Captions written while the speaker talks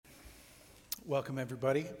Welcome,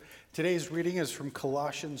 everybody. Today's reading is from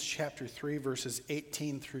Colossians chapter 3, verses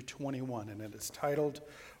 18 through 21, and it is titled,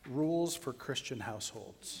 Rules for Christian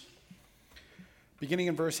Households. Beginning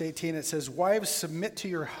in verse 18, it says, Wives, submit to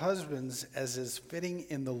your husbands as is fitting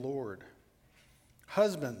in the Lord.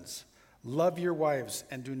 Husbands, love your wives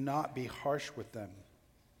and do not be harsh with them.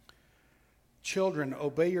 Children,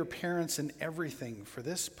 obey your parents in everything, for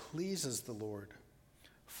this pleases the Lord.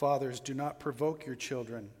 Fathers, do not provoke your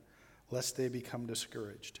children, lest they become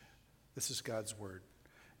discouraged. This is God's word.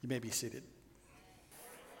 You may be seated.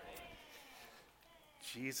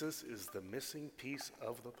 Jesus is the missing piece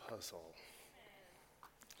of the puzzle.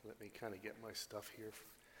 Let me kind of get my stuff here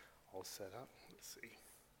all set up. Let's see.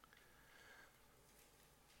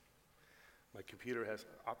 My computer has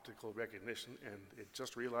optical recognition, and it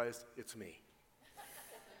just realized it's me.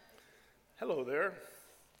 Hello there,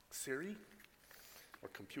 Siri, or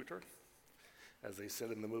computer, as they said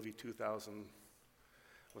in the movie 2000,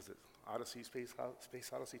 was it Odyssey, Space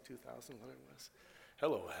Odyssey 2000, whatever it was?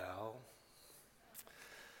 Hello, Hal.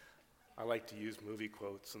 I like to use movie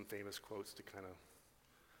quotes and famous quotes to kind of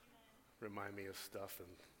remind me of stuff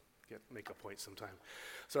and make a point sometime.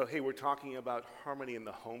 So, hey, we're talking about harmony in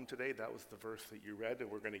the home today. That was the verse that you read, and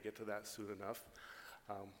we're going to get to that soon enough.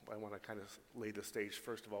 I want to kind of lay the stage.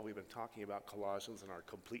 First of all, we've been talking about Colossians and our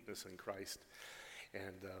completeness in Christ.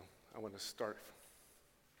 And I want to start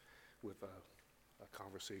with a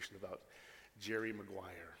conversation about Jerry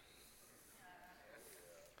Maguire.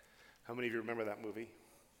 How many of you remember that movie?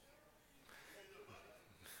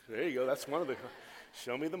 There you go. That's one of the...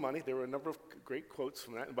 Show me the money. There were a number of great quotes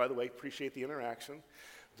from that. And by the way, appreciate the interaction.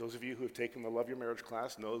 Those of you who have taken the Love Your Marriage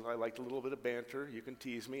class know I liked a little bit of banter. You can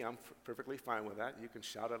tease me. I'm perfectly fine with that. You can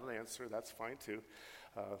shout out an answer. That's fine too.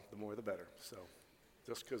 The more the better. So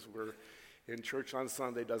just because we're in church on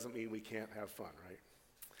Sunday doesn't mean we can't have fun, right?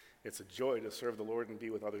 It's a joy to serve the Lord and be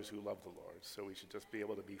with others who love the Lord. So we should just be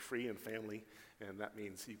able to be free and family, and that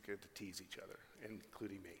means you get to tease each other,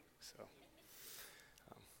 including me.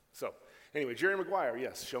 So anyway, Jerry Maguire,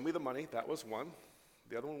 yes, show me the money. That was one.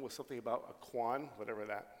 The other one was something about a Quan, whatever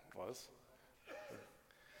that was.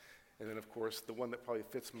 And then, of course, the one that probably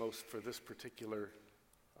fits most for this particular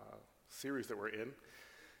series that we're in.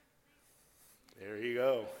 There you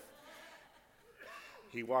go.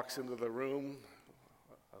 He walks into the room,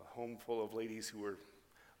 a home full of ladies who were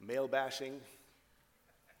male bashing.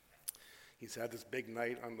 He's had this big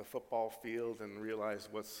night on the football field and realized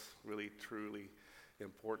what's really, truly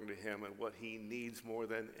important to him, and what he needs more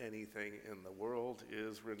than anything in the world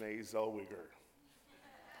is Renee Zellweger.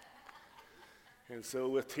 And so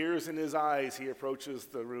with tears in his eyes, he approaches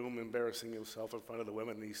the room, embarrassing himself in front of the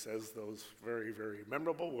women, and he says those very, very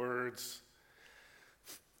memorable words,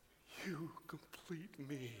 "You complete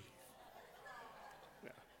me." Yeah.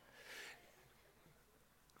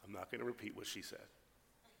 I'm not going to repeat what she said,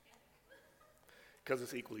 because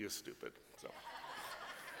it's equally as stupid.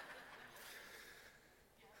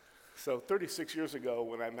 So 36 years ago,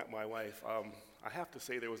 when I met my wife, I have to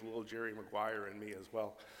say there was a little Jerry Maguire in me as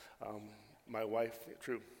well. My wife,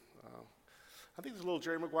 true. I think there's a little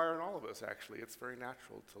Jerry Maguire in all of us, actually. It's very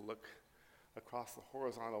natural to look across the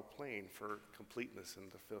horizontal plane for completeness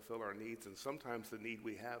and to fulfill our needs. And sometimes the need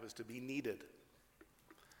we have is to be needed.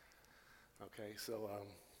 Okay, so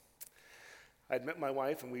I'd met my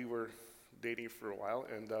wife, and we were dating for a while,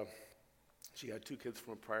 and she had 2 kids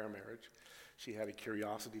from a prior marriage. She had a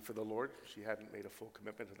curiosity for the Lord. She hadn't made a full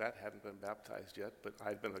commitment to that, hadn't been baptized yet, but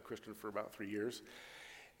I'd been a Christian for about 3 years.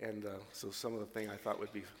 And so some of the thing I thought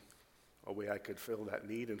would be a way I could fill that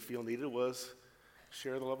need and feel needed was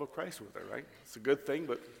share the love of Christ with her, right? It's a good thing,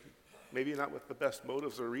 but maybe not with the best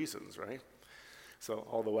motives or reasons, right? So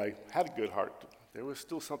although I had a good heart, there was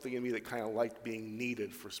still something in me that kind of liked being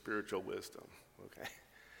needed for spiritual wisdom, okay?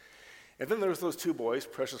 And then there was those 2 boys,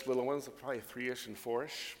 precious little ones, probably 3-ish and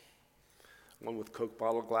 4-ish. One with Coke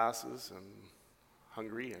bottle glasses and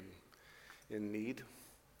hungry and in need.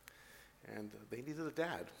 And they needed a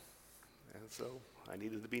dad. And so I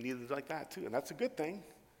needed to be needed like that too. And that's a good thing.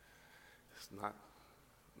 It's not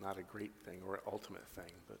a great thing or an ultimate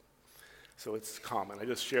thing. But so it's common. I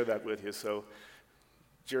just share that with you. So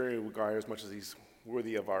Jerry Maguire, as much as he's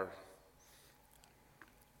worthy of our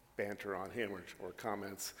banter on him or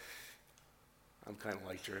comments, I'm kind of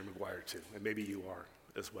like Jerry Maguire too. And maybe you are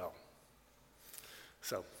as well.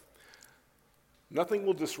 So, nothing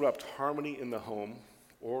will disrupt harmony in the home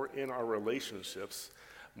or in our relationships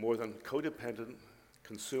more than codependent,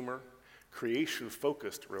 consumer,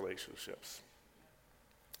 creation-focused relationships.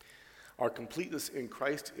 Our completeness in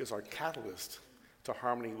Christ is our catalyst to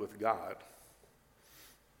harmony with God.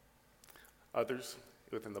 Others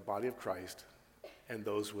within the body of Christ and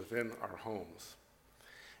those within our homes.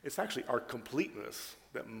 It's actually our completeness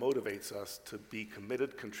that motivates us to be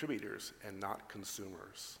committed contributors and not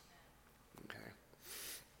consumers. Okay?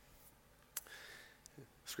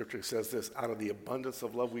 Scripture says this, out of the abundance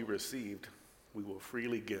of love we received, we will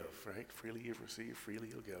freely give, right? Freely you've received, freely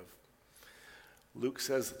you'll give. Luke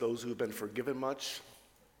says those who have been forgiven much,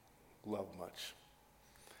 love much.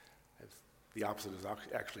 The opposite is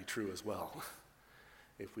actually true as well.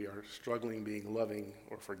 If we are struggling being loving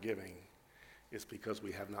or forgiving, it's because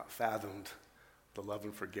we have not fathomed the love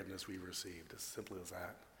and forgiveness we received, as simple as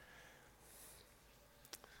that.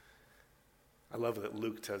 I love that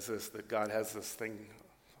Luke says this, that God has this thing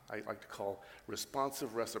I like to call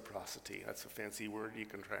responsive reciprocity. That's a fancy word. You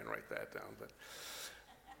can try and write that down. But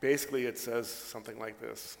basically it says something like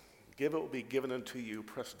this. Give, it will be given unto you,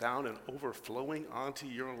 pressed down and overflowing onto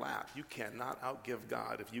your lap. You cannot outgive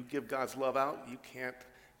God. If you give God's love out, you can't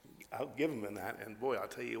outgive him in that. And boy, I'll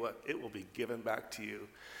tell you what, it will be given back to you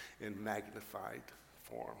in magnified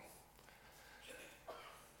form.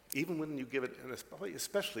 Even when you give it, and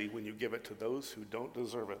especially when you give it to those who don't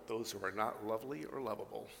deserve it, those who are not lovely or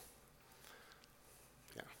lovable.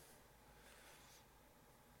 Yeah.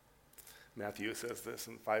 Matthew says this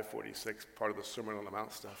in 5:46, part of the Sermon on the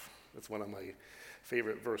Mount stuff. It's one of my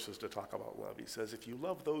favorite verses to talk about love. He says, if you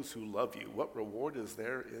love those who love you, what reward is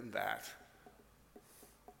there in that?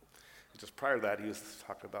 And just prior to that, he was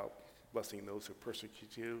talking about blessing those who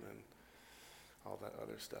persecute you and all that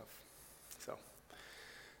other stuff. So,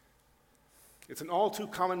 it's an all too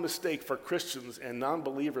common mistake for Christians and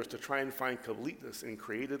non-believers to try and find completeness in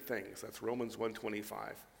created things. That's Romans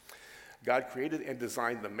 1:25. God created and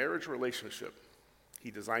designed the marriage relationship. He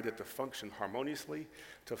designed it to function harmoniously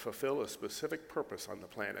to fulfill a specific purpose on the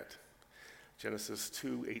planet. Genesis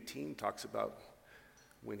 2:18 talks about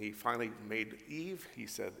when he finally made Eve, he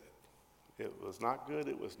said, it was not good,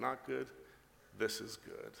 this is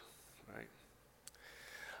good, right?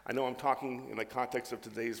 I know I'm talking in the context of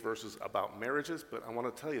today's verses about marriages, but I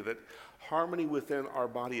want to tell you that harmony within our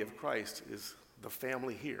body of Christ is the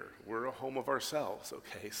family here. We're a home of ourselves,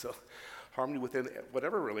 okay? So harmony within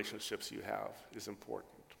whatever relationships you have is important,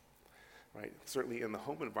 right? Certainly in the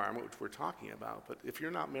home environment, which we're talking about. But if you're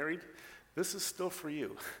not married, this is still for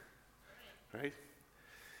you, right?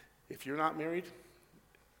 If you're not married,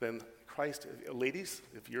 then Christ, ladies,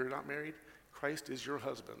 if you're not married, Christ is your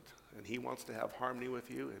husband, and he wants to have harmony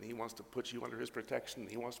with you, and he wants to put you under his protection,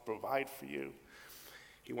 and he wants to provide for you.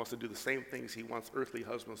 He wants to do the same things he wants earthly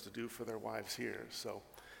husbands to do for their wives here. So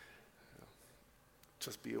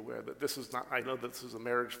just be aware that this is not, I know this is a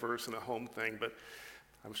marriage verse and a home thing, but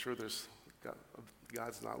I'm sure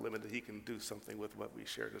God's not limited. He can do something with what we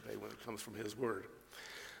share today when it comes from his word.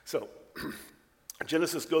 So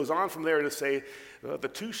Genesis goes on from there to say, the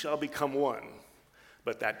two shall become one,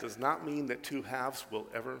 but that does not mean that two halves will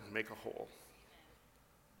ever make a whole.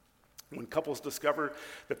 When couples discover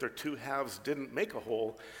that their two halves didn't make a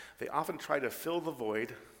whole, they often try to fill the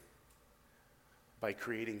void by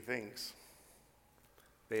creating things.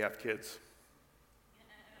 They have kids.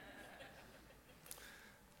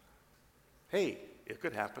 Hey, it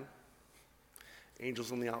could happen.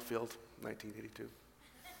 Angels in the Outfield, 1982.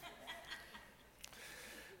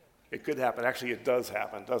 It could happen. Actually, it does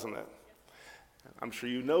happen, doesn't it? I'm sure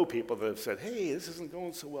you know people that have said, hey, this isn't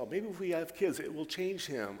going so well. Maybe if we have kids, it will change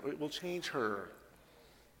him, or it will change her.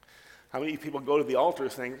 How many people go to the altar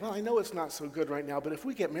saying, well, I know it's not so good right now, but if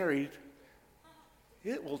we get married,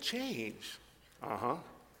 it will change. Uh-huh.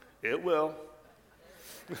 It will.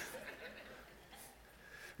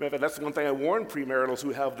 That's one thing I warn premaritals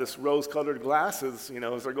who have this rose-colored glasses,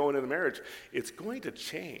 as they're going into marriage. It's going to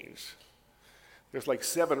change. There's like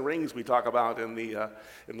 7 rings we talk about in the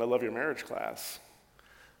Love Your Marriage class.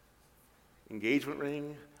 Engagement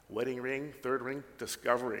ring, wedding ring, 3rd ring,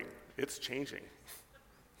 discovering. It's changing.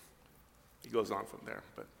 It goes on from there.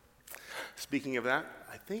 But speaking of that,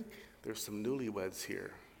 I think there's some newlyweds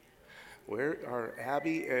here. Where are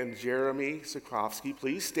Abby and Jeremy Sikrovsky?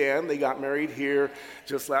 Please stand. They got married here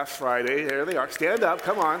just last Friday. There they are. Stand up.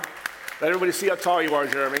 Come on. Let everybody see how tall you are,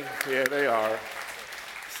 Jeremy. Yeah, they are.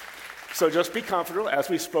 So just be comfortable. As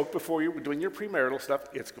we spoke before, you were doing your premarital stuff,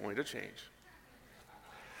 it's going to change.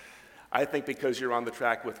 I think because you're on the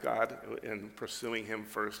track with God and pursuing him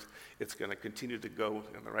first, it's going to continue to go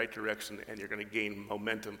in the right direction, and you're going to gain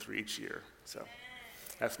momentum through each year. So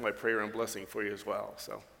that's my prayer and blessing for you as well.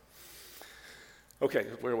 So, okay,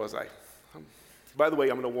 where was I? By the way,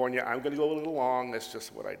 I'm going to warn you, I'm going to go a little long. That's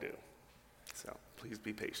just what I do. So please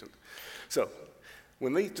be patient. So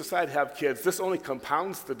When they decide to have kids, this only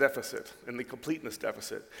compounds the deficit and the completeness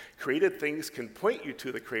deficit. Created things can point you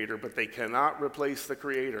to the Creator, but they cannot replace the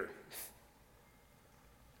Creator.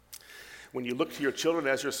 When you look to your children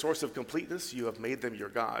as your source of completeness, you have made them your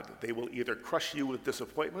God. They will either crush you with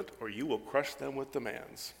disappointment or you will crush them with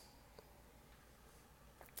demands.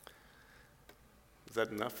 Is that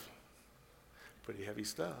enough? Pretty heavy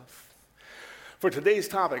stuff. For today's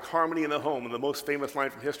topic, harmony in the home, and the most famous line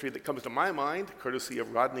from history that comes to my mind, courtesy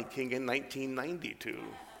of Rodney King in 1992.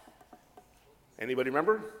 Anybody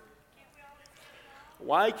remember?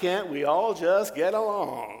 Why can't we all just get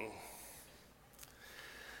along?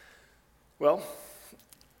 Well,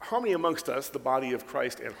 harmony amongst us, the body of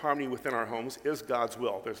Christ, and harmony within our homes is God's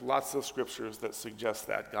will. There's lots of scriptures that suggest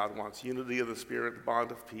that. God wants unity of the Spirit, the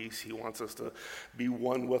bond of peace. He wants us to be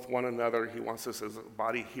one with one another. He wants us as a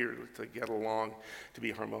body here to get along, to be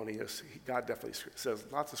harmonious. God definitely says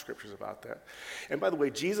lots of scriptures about that. And by the way,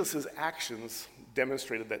 Jesus' actions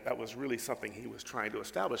demonstrated that that was really something he was trying to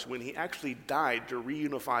establish when he actually died to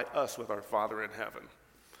reunify us with our Father in heaven.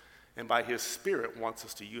 And by his Spirit wants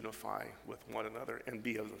us to unify with one another and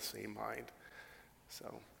be of the same mind.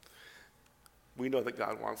 So we know that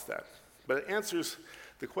God wants that. But it answers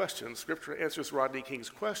the question, Scripture answers Rodney King's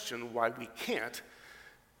question why we can't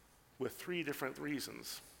with three different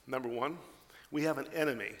reasons. Number one, we have an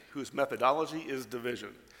enemy whose methodology is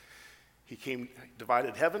division. He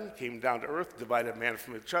divided heaven, came down to earth, divided man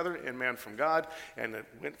from each other and man from God, and it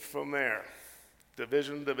went from there.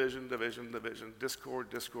 Division, division, division, division, discord,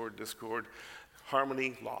 discord, discord,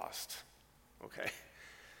 harmony lost. Okay?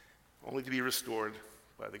 Only to be restored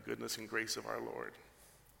by the goodness and grace of our Lord.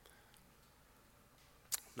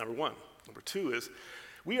 Number one. Number two is,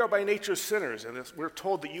 we are by nature sinners, and we're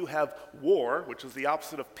told that you have war, which is the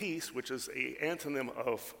opposite of peace, which is an antonym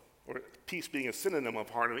of, or peace being a synonym of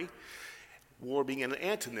harmony, war being an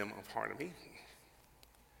antonym of harmony.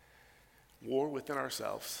 War within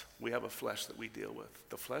ourselves. We have a flesh that we deal with.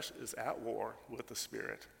 The flesh is at war with the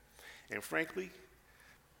Spirit. And frankly,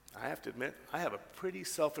 I have to admit, I have a pretty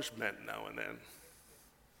selfish bent now and then.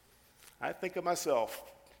 I think of myself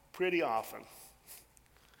pretty often.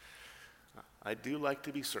 I do like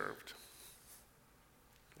to be served.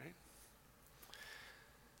 Right?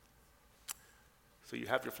 So you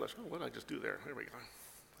have your flesh. Oh, what did I just do there? There we go.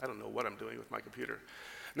 I don't know what I'm doing with my computer.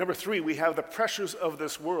 Number three, we have the pressures of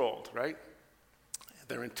this world, right?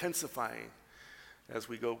 They're intensifying as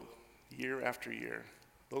we go year after year.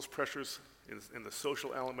 Those pressures in the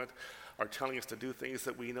social element are telling us to do things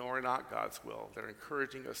that we know are not God's will. They're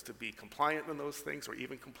encouraging us to be compliant in those things or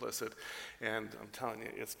even complicit. And I'm telling you,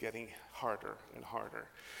 it's getting harder and harder.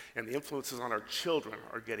 And the influences on our children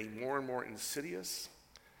are getting more and more insidious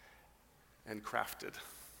and crafted.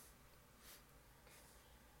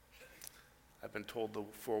 I've been told to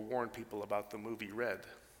forewarn people about the movie Red.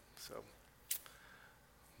 So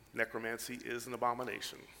necromancy is an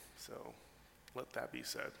abomination. So let that be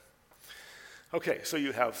said. Okay, so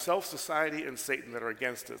you have self, society, and Satan that are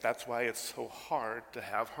against it. That's why it's so hard to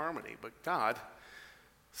have harmony. But God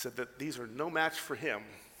said that these are no match for him.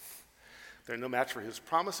 They're no match for his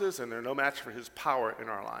promises, and they're no match for his power in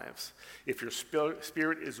our lives. If your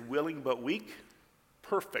spirit is willing but weak,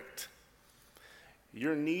 perfect.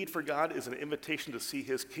 Your need for God is an invitation to see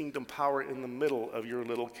his kingdom power in the middle of your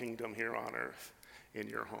little kingdom here on earth, in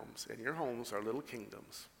your homes. And your homes are little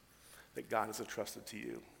kingdoms that God has entrusted to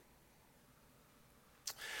you.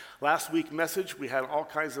 Last week's message, we had all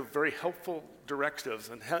kinds of very helpful directives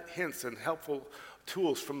and hints and helpful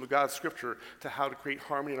tools from the God's scripture to how to create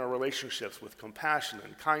harmony in our relationships with compassion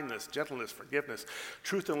and kindness, gentleness, forgiveness,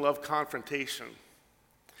 truth and love confrontation.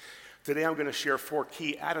 Today I'm going to share 4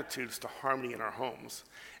 key attitudes to harmony in our homes,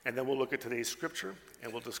 and then we'll look at today's scripture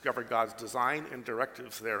and we'll discover God's design and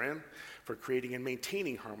directives therein for creating and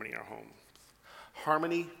maintaining harmony in our homes.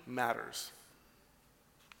 Harmony matters.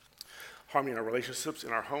 Harmony in our relationships,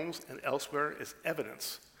 in our homes, and elsewhere is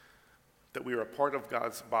evidence that we are a part of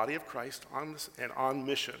God's body of Christ on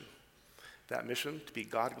mission. That mission to be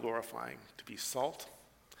God-glorifying, to be salt,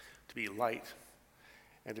 to be light,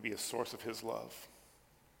 and to be a source of his love.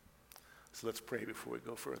 So let's pray before we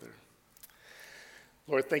go further.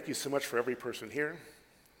 Lord, thank you so much for every person here.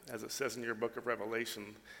 As it says in your book of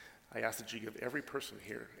Revelation, I ask that you give every person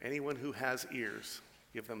here, anyone who has ears,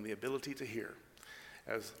 give them the ability to hear.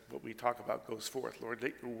 As what we talk about goes forth, Lord,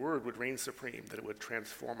 that your word would reign supreme, that it would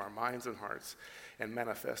transform our minds and hearts and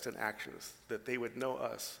manifest in actions, that they would know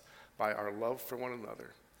us by our love for one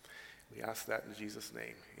another. We ask that in Jesus'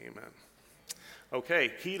 name, amen.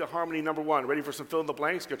 Okay, key to harmony number 1. Ready for some fill in the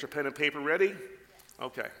blanks? Get your pen and paper ready?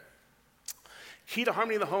 Okay. Key to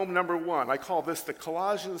harmony in the home, number one. I call this the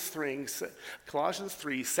Colossians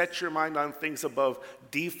 3, set your mind on things above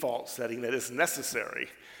default setting that is necessary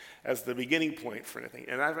as the beginning point for anything.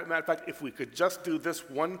 And as a matter of fact, if we could just do this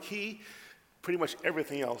one key, pretty much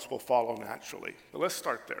everything else will follow naturally. But let's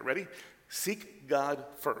start there. Ready? Seek God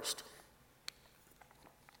first.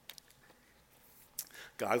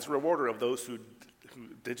 God's a rewarder of those who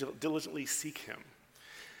diligently seek him.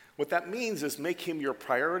 What that means is make him your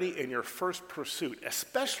priority and your first pursuit,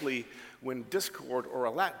 especially when discord or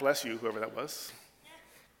a lack, bless you, whoever that was.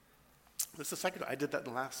 This is the second, I did that in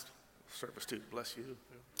the last service too, bless you.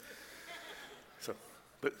 So,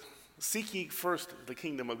 but seek ye first the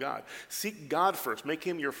kingdom of God. Seek God first, make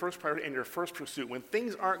him your first priority and your first pursuit. When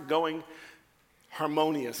things aren't going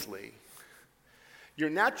harmoniously,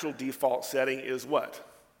 your natural default setting is what?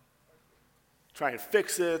 Try and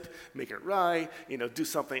fix it, make it right, do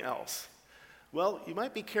something else. Well, you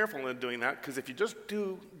might be careful in doing that, because if you just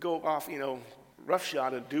do go off,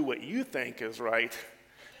 roughshod and do what you think is right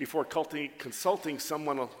before consulting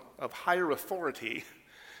someone of higher authority,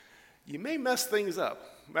 you may mess things up.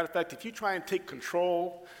 Matter of fact, if you try and take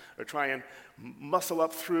control or try and muscle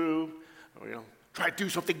up through, or try to do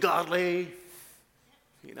something godly,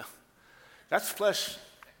 that's flesh.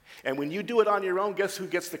 And when you do it on your own, guess who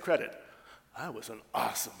gets the credit? I was an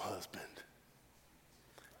awesome husband.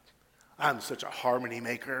 I'm such a harmony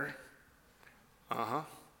maker.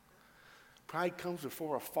 Pride comes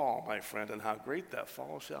before a fall, my friend, and how great that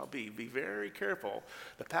fall shall be. Be very careful.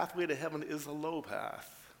 The pathway to heaven is a low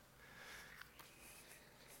path.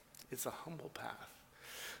 It's a humble path.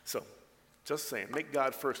 So, just saying, make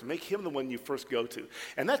God first. Make him the one you first go to.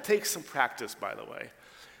 And that takes some practice, by the way,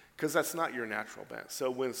 because that's not your natural bent.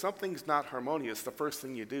 So when something's not harmonious, the first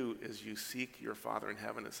thing you do is you seek your Father in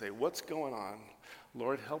heaven and say, what's going on?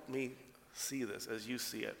 Lord, help me see this as you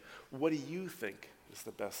see it. What do you think is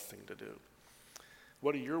the best thing to do?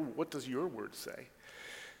 What does your word say?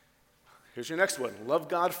 Here's your next one. Love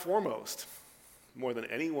God foremost, more than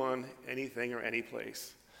anyone, anything, or any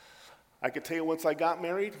place. I could tell you once I got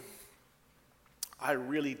married, I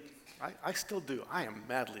still do. I am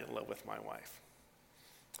madly in love with my wife.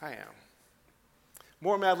 I am.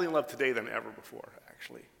 More madly in love today than ever before,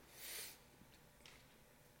 actually.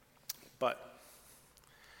 But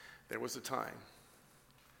there was a time,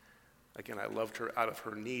 again, I loved her out of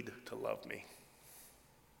her need to love me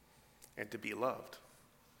and to be loved.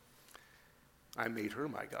 I made her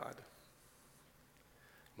my God,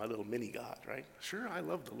 my little mini God, right? Sure, I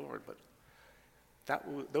love the Lord, but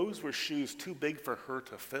those were shoes too big for her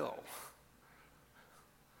to fill.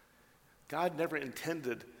 God never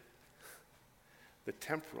intended the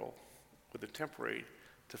temporal with the temporary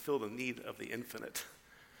to fill the need of the infinite.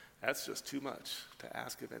 That's just too much to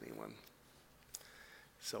ask of anyone.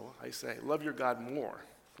 So I say, love your God more.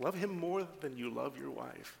 Love him more than you love your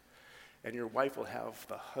wife. And your wife will have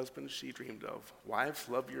the husband she dreamed of. Wives,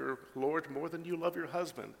 love your Lord more than you love your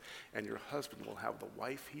husband. And your husband will have the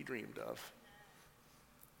wife he dreamed of.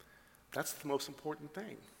 That's the most important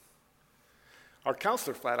thing. Our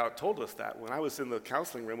counselor flat out told us that when I was in the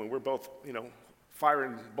counseling room and we're both,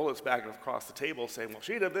 firing bullets back across the table saying, well,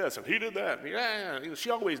 she did this and he did that. Yeah,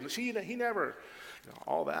 he never,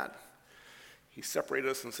 all that. He separated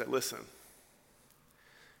us and said, listen,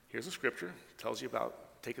 here's a scripture, tells you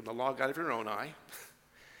about taking the log out of your own eye.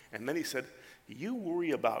 And then he said, you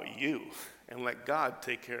worry about you and let God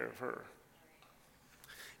take care of her.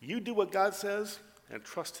 You do what God says and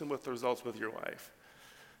trust him with the results with your wife.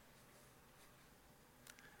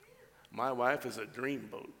 My wife is a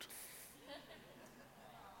dreamboat.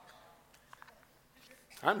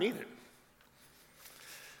 I mean it.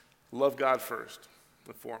 Love God first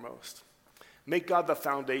and foremost. Make God the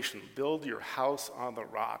foundation. Build your house on the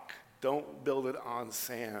rock. Don't build it on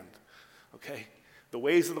sand, okay? The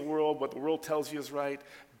ways of the world, what the world tells you is right,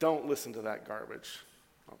 don't listen to that garbage,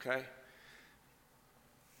 okay?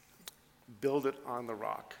 Build it on the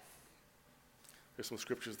rock. There's some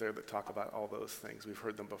scriptures there that talk about all those things. We've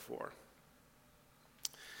heard them before.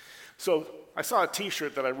 So I saw a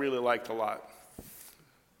t-shirt that I really liked a lot.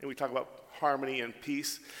 And we talk about harmony and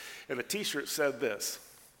peace. And the t-shirt said this,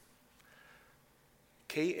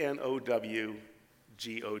 KNOWGOD,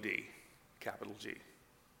 capital G,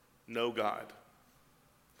 know God.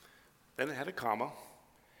 Then it had a comma.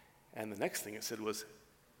 And the next thing it said was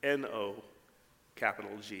NO,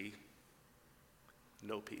 capital G,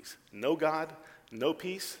 no peace. No God, no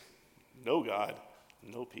peace, no God,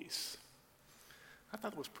 no peace. I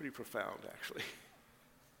thought it was pretty profound, actually.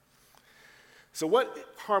 So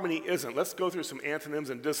what harmony isn't? Let's go through some antonyms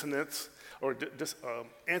and dissonance, or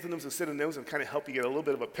antonyms and synonyms, and kind of help you get a little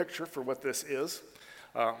bit of a picture for what this is,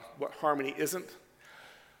 what harmony isn't.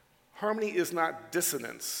 Harmony is not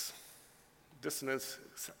dissonance. Dissonance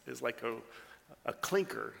is like a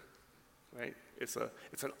clinker, right? It's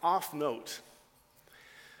an off note.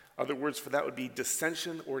 Other words for that would be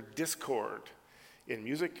dissension or discord. In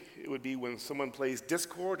music, it would be when someone plays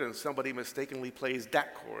discord and somebody mistakenly plays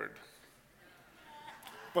that chord.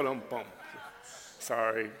 Ba-dum-bum.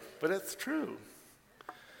 Sorry, but it's true.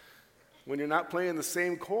 When you're not playing the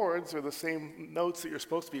same chords or the same notes that you're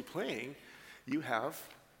supposed to be playing, you have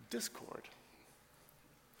discord.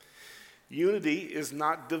 Unity is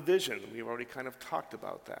not division. We've already kind of talked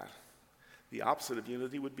about that. The opposite of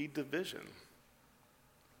unity would be division.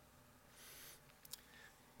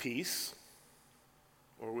 Peace,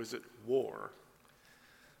 or was it war?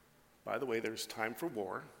 By the way, there's time for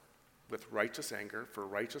war with righteous anger for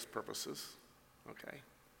righteous purposes, okay?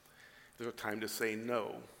 There's a time to say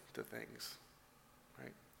no to things,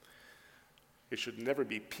 right? It should never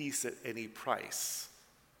be peace at any price,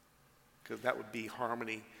 because that would be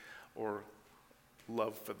harmony or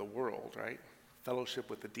love for the world, right? Fellowship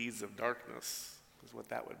with the deeds of darkness is what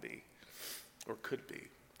that would be, or could be.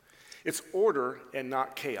 It's order and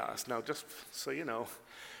not chaos. Now, just so you know,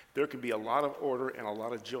 there can be a lot of order and a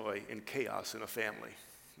lot of joy in chaos in a family,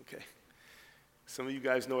 okay? Some of you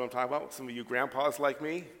guys know what I'm talking about. Some of you grandpas like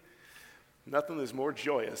me, nothing is more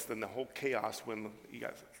joyous than the whole chaos when you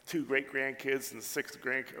got 2 great-grandkids and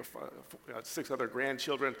 6 other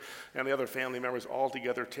grandchildren and the other family members all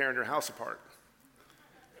together tearing your house apart.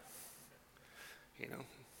 You know,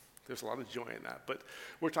 there's a lot of joy in that. But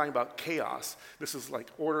we're talking about chaos. This is like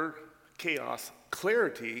order, chaos,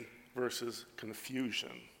 clarity versus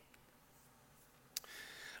confusion.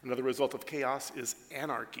 Another result of chaos is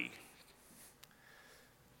anarchy.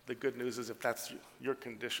 The good news is if that's your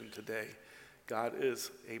condition today, God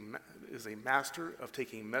is a master of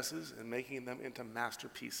taking messes and making them into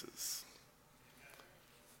masterpieces.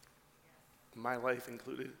 My life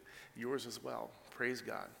included, yours as well. Praise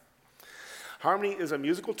God. Harmony is a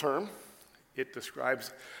musical term. It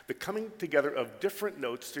describes the coming together of different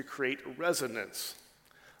notes to create resonance,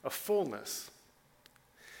 a fullness.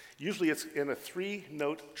 Usually it's in a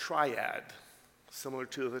 3-note triad, similar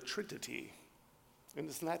to the Trinity. And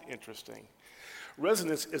isn't that interesting?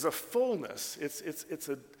 Resonance is a fullness.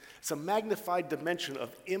 It's a magnified dimension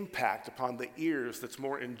of impact upon the ears that's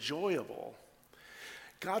more enjoyable.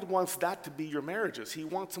 God wants that to be your marriages. He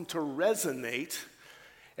wants them to resonate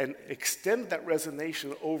and extend that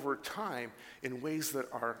resonation over time in ways that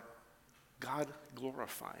are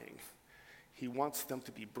God-glorifying. He wants them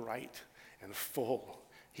to be bright and full.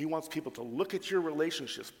 He wants people to look at your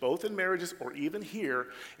relationships, both in marriages or even here,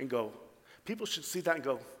 and go, people should see that and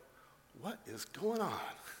go, what is going on?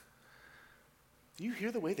 Do you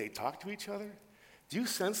hear the way they talk to each other? Do you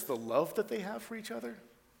sense the love that they have for each other?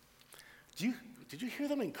 Did you hear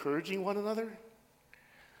them encouraging one another?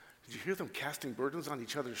 Did you hear them casting burdens on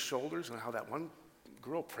each other's shoulders and how that one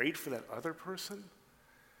girl prayed for that other person?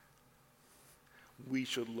 We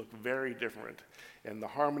should look very different. And the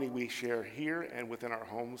harmony we share here and within our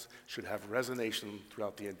homes should have resonation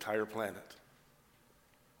throughout the entire planet.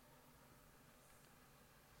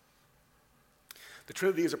 The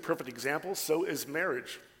Trinity is a perfect example, so is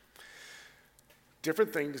marriage.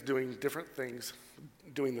 Different things doing different things,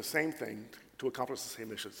 doing the same thing to accomplish the same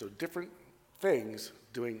mission. So different things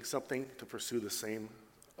doing something to pursue the same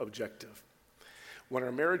objective. When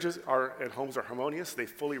our marriages and homes are harmonious, they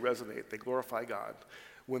fully resonate. They glorify God.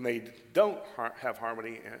 When they don't have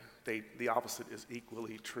harmony, the opposite is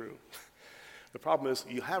equally true. The problem is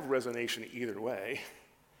you have resonation either way.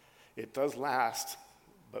 It does last,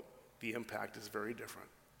 but the impact is very different.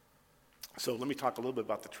 So let me talk a little bit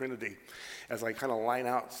about the Trinity as I kind of line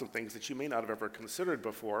out some things that you may not have ever considered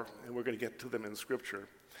before, and we're going to get to them in Scripture.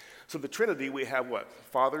 So the Trinity, we have what?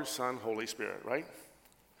 Father, Son, Holy Spirit, right?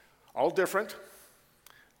 All different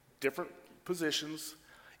positions,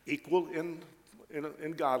 equal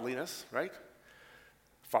in godliness, right?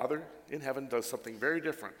 Father in heaven does something very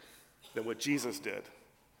different than what Jesus did.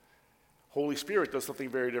 Holy Spirit does something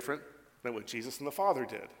very different than what Jesus and the Father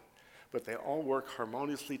did. But they all work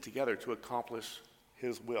harmoniously together to accomplish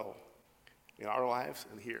His will in our lives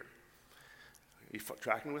and here. Are you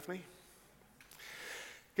tracking with me?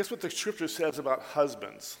 Guess what the Scripture says about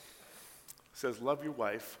husbands? It says, love your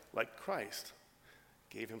wife like Christ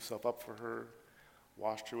gave Himself up for her,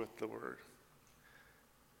 washed her with the Word.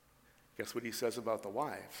 Guess what He says about the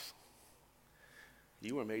wives?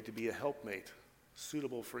 You were made to be a helpmate,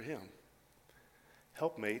 suitable for Him.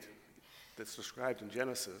 Helpmate, that's described in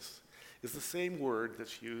Genesis is the same word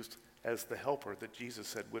that's used as the helper that Jesus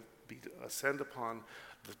said would ascend upon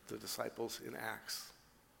the disciples in Acts.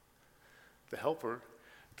 The helper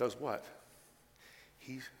does what?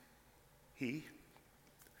 He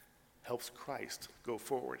helps Christ go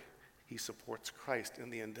forward. He supports Christ in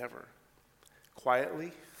the endeavor.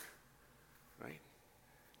 Quietly, right?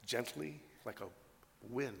 Gently, like a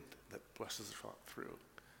wind that brushes through.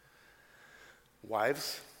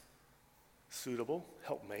 Wives, suitable,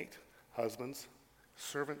 helpmate. Husbands,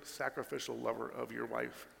 servant, sacrificial lover of your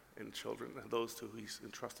wife and children and those to whom he's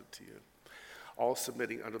entrusted to you. All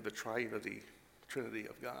submitting under the Trinity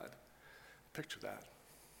of God. Picture that.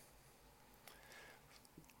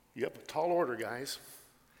 You have a tall order, guys.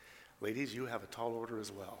 Ladies, you have a tall order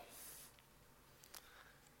as well.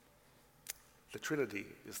 The Trinity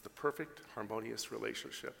is the perfect, harmonious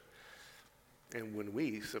relationship. And when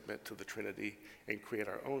we submit to the Trinity and create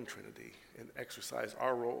our own Trinity and exercise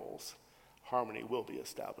our roles, harmony will be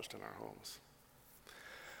established in our homes.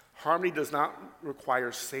 Harmony does not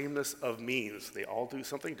require sameness of means. They all do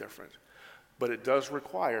something different. But it does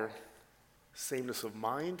require sameness of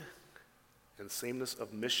mind and sameness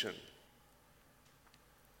of mission.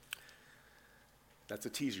 That's a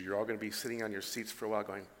teaser. You're all going to be sitting on your seats for a while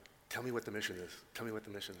going, tell me what the mission is. Tell me what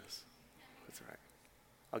the mission is. That's all right.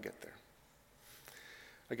 I'll get there.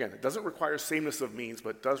 Again, it doesn't require sameness of means, but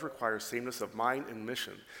it does require sameness of mind and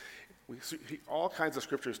mission. We see all kinds of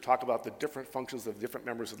scriptures talk about the different functions of different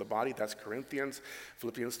members of the body. That's Corinthians.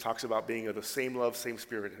 Philippians talks about being of the same love, same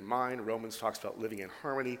spirit and mind. Romans talks about living in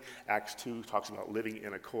harmony. Acts 2 talks about living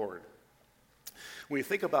in accord. When you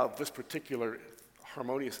think about this particular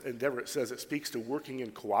harmonious endeavor, it says it speaks to working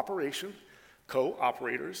in cooperation,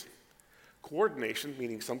 co-operators, coordination,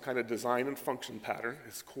 meaning some kind of design and function pattern.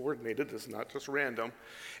 It's coordinated, it's not just random.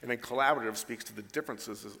 And then collaborative speaks to the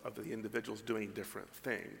differences of the individuals doing different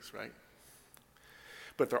things, right?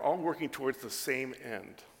 But they're all working towards the same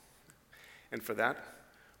end. And for that,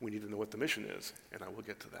 we need to know what the mission is, and I will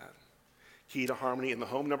get to that. Key to harmony in the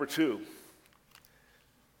home, number 2.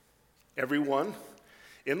 Everyone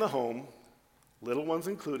in the home, little ones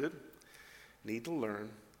included, need to learn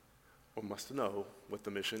or must know what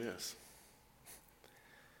the mission is.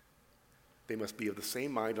 They must be of the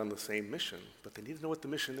same mind on the same mission, but they need to know what the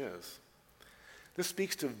mission is. This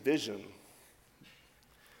speaks to vision.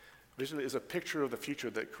 Vision is a picture of the future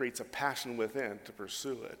that creates a passion within to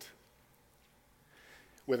pursue it.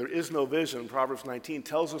 Where there is no vision, Proverbs 19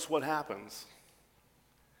 tells us what happens.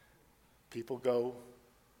 People go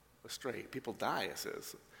astray. People die, it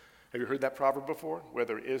says. Have you heard that proverb before? Where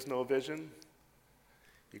there is no vision?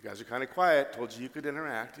 You guys are kind of quiet. Told you could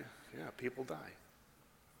interact. Yeah, people die.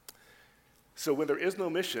 So when there is no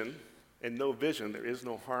mission and no vision, there is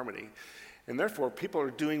no harmony. And therefore, people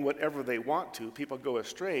are doing whatever they want to. People go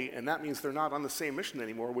astray, and that means they're not on the same mission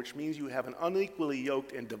anymore, which means you have an unequally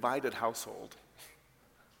yoked and divided household.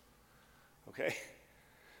 Okay?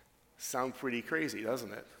 Sounds pretty crazy,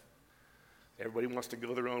 doesn't it? Everybody wants to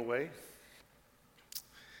go their own way.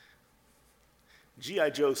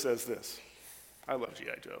 G.I. Joe says this. I love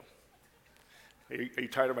G.I. Joe. Are you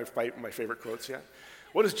tired of my favorite quotes yet?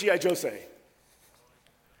 What does G.I. Joe say?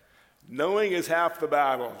 Knowing is half the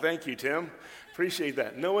battle. Thank you, Tim. Appreciate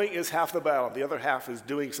that. Knowing is half the battle. The other half is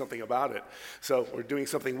doing something about it. So we're doing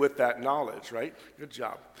something with that knowledge, right? Good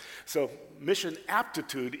job. So mission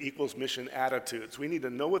aptitude equals mission attitudes. We need to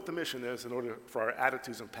know what the mission is in order for our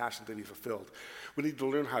attitudes and passion to be fulfilled. We need to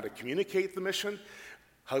learn how to communicate the mission.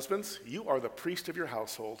 Husbands, you are the priest of your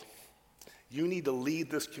household. You need to lead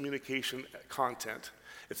this communication content.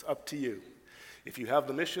 It's up to you. If you have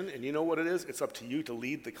the mission and you know what it is, it's up to you to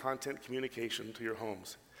lead the content communication to your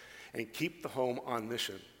homes and keep the home on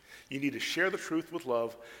mission. You need to share the truth with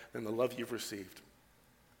love and the love you've received.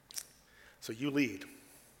 So you lead.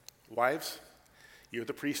 Wives, you're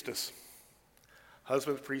the priestess.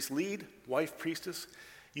 Husband, priest, lead. Wife, priestess,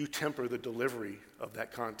 you temper the delivery of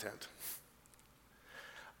that content.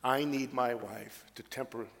 I need my wife to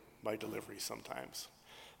temper my delivery sometimes,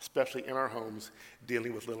 especially in our homes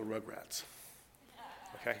dealing with little rugrats.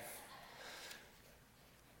 Okay?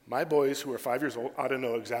 My boys who are 5 years old ought to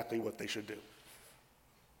know exactly what they should do.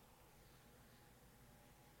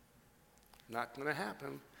 Not going to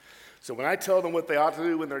happen. So when I tell them what they ought to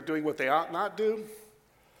do when they're doing what they ought not do,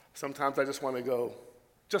 sometimes I just want to go,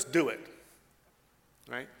 just do it.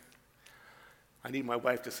 Right? I need my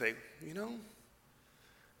wife to say,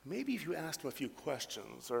 maybe if you asked them a few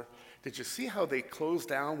questions, or did you see how they closed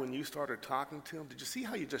down when you started talking to them? Did you see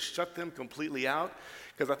how you just shut them completely out?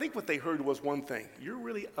 Because I think what they heard was one thing. You're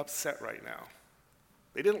really upset right now.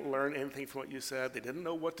 They didn't learn anything from what you said. They didn't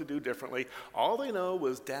know what to do differently. All they know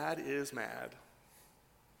was Dad is mad.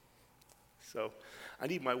 So I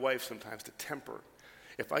need my wife sometimes to temper.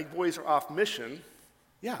 If my boys are off mission,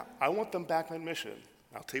 yeah, I want them back on mission.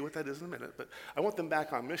 I'll tell you what that is in a minute, but I want them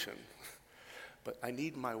back on mission. But I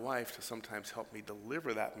need my wife to sometimes help me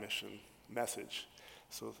deliver that mission message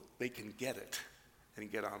so they can get it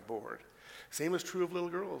and get on board. Same is true of little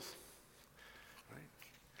girls. Right?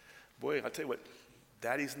 Boy, I'll tell you what,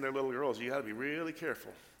 daddies and their little girls, you got to be really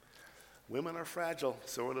careful. Women are fragile,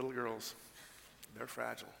 so are little girls. They're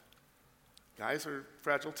fragile. Guys are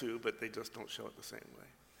fragile too, but they just don't show it the same way.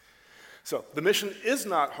 So the mission is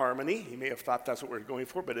not harmony. You may have thought that's what we're going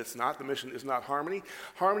for, but it's not. The mission is not harmony.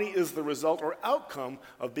 Harmony is the result or outcome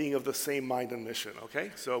of being of the same mind and mission,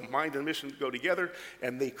 okay? So mind and mission go together,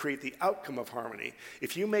 and they create the outcome of harmony.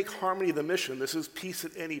 If you make harmony the mission, this is peace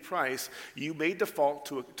at any price, you may default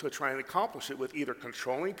to try and accomplish it with either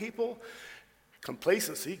controlling people,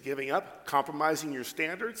 complacency, giving up, compromising your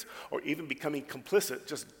standards, or even becoming complicit,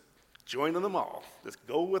 just joining them all. Just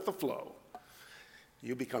go with the flow.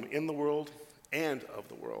 You become in the world and of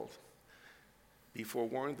the world. Be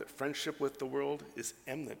forewarned that friendship with the world is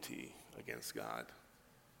enmity against God.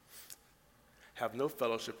 Have no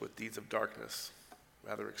fellowship with deeds of darkness,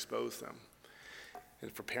 rather expose them.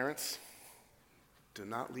 And for parents, do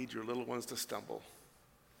not lead your little ones to stumble.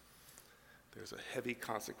 There's a heavy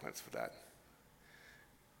consequence for that.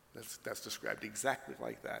 That's described exactly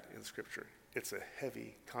like that in Scripture. It's a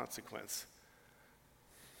heavy consequence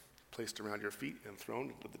placed around your feet and thrown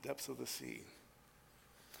into the depths of the sea.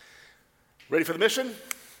 Ready for the mission?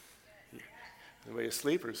 Anybody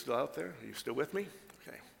asleep or still out there? Are you still with me?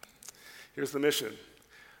 Okay. Here's the mission.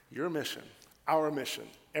 Your mission, our mission,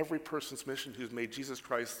 every person's mission who's made Jesus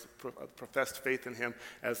Christ, professed faith in him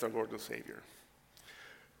as their Lord and Savior.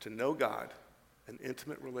 To know God, an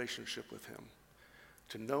intimate relationship with him.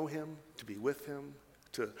 To know him, to be with him,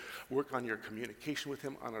 to work on your communication with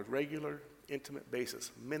him on a regular, intimate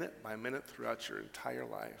basis, minute by minute throughout your entire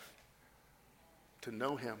life. To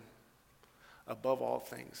know him above all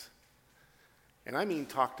things. And I mean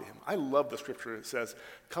talk to him. I love the scripture that says,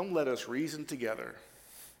 come let us reason together.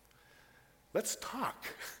 Let's talk.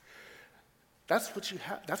 That's what you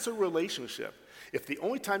have. That's a relationship. If the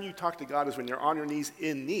only time you talk to God is when you're on your knees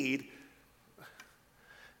in need,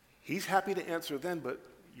 he's happy to answer then, but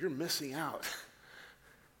you're missing out.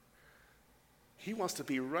 He wants to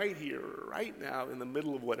be right here, right now, in the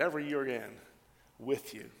middle of whatever you're in,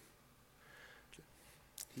 with you.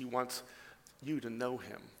 He wants you to know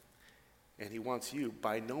him. And he wants you,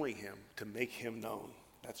 by knowing him, to make him known.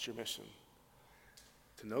 That's your mission.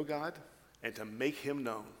 To know God and to make him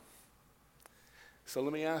known. So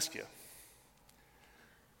let me ask you,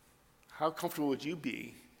 how comfortable would you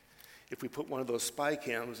be if we put one of those spy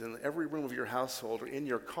cams in every room of your household or in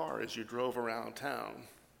your car as you drove around town?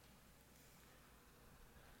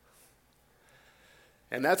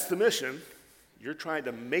 And that's the mission. You're trying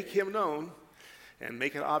to make him known and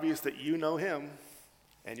make it obvious that you know him,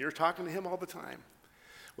 and you're talking to him all the time.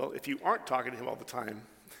 Well, if you aren't talking to him all the time,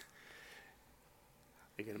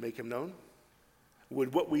 are you going to make him known?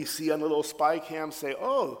 Would what we see on the little spy cam say,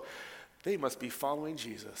 oh, they must be following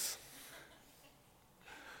Jesus?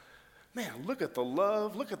 Man, look at the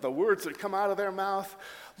love. Look at the words that come out of their mouth.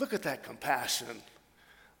 Look at that compassion.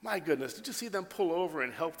 My goodness, did you see them pull over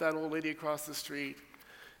and help that old lady across the street?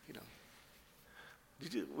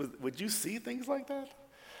 Would you see things like that?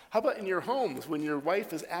 How about in your homes when your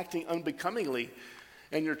wife is acting unbecomingly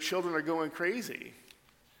and your children are going crazy?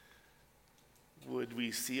 Would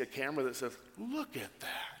we see a camera that says, look at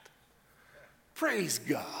that. Praise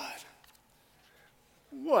God.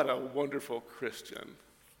 What a wonderful Christian.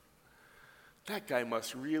 That guy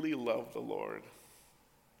must really love the Lord.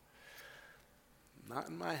 Not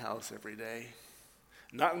in my house every day.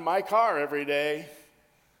 Not in my car every day.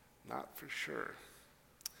 Not for sure.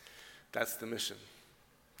 That's the mission.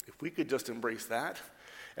 If we could just embrace that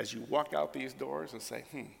as you walk out these doors and say,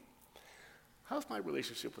 how's my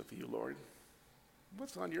relationship with you, Lord?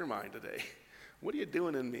 What's on your mind today? What are you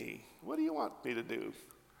doing in me? What do you want me to do?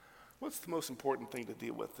 What's the most important thing to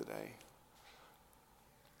deal with today?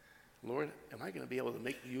 Lord, am I going to be able to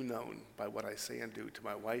make you known by what I say and do to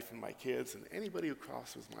my wife and my kids and anybody who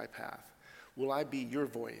crosses my path? Will I be your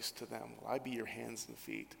voice to them? Will I be your hands and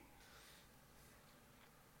feet?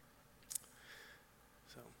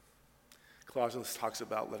 Colossians talks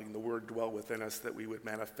about letting the word dwell within us that we would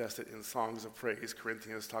manifest it in songs of praise.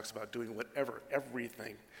 Corinthians talks about doing whatever,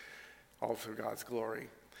 everything, all for God's glory.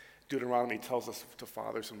 Deuteronomy tells us to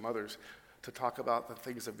fathers and mothers to talk about the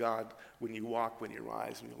things of God when you walk, when you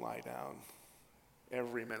rise, when you lie down.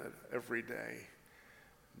 every minute, every day,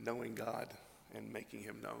 knowing God and making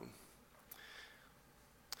him known.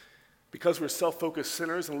 Because we're self-focused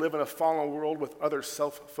sinners and live in a fallen world with other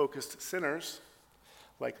self-focused sinners,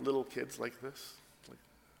 like little kids like this, like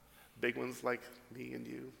big ones like me and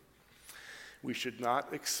you, we should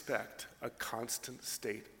not expect a constant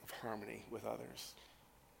state of harmony with others.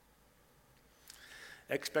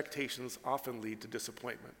 Expectations often lead to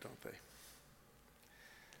disappointment, don't they?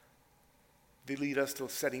 They lead us to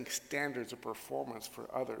setting standards of performance for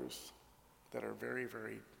others that are very,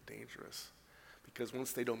 very dangerous. Because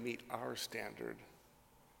once they don't meet our standard,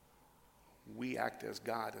 we act as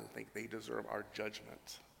God and think they deserve our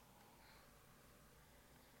judgment.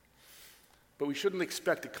 But we shouldn't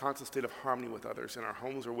expect a constant state of harmony with others in our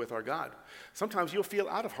homes or with our God. Sometimes you'll feel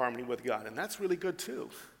out of harmony with God, and that's really good too.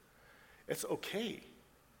 It's okay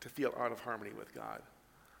to feel out of harmony with God.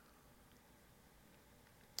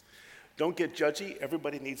 Don't get judgy.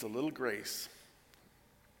 Everybody needs a little grace.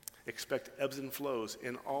 Expect ebbs and flows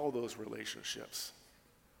in all those relationships.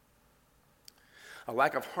 A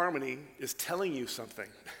lack of harmony is telling you something.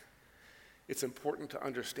 It's important to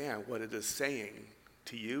understand what it is saying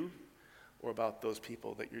to you or about those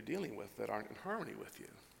people that you're dealing with that aren't in harmony with you.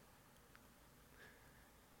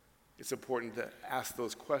 It's important to ask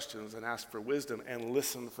those questions and ask for wisdom and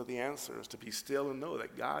listen for the answers, to be still and know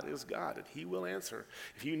that God is God and he will answer.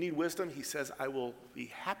 If you need wisdom, he says, I will be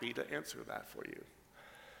happy to answer that for you.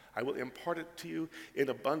 I will impart it to you in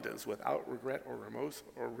abundance without regret or remorse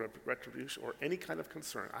or retribution or any kind of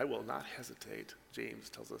concern. I will not hesitate. James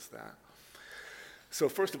tells us that. So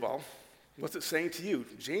first of all, what's it saying to you?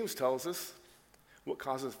 James tells us what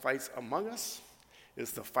causes fights among us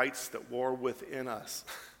is the fights that war within us.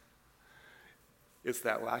 It's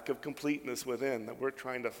that lack of completeness within that we're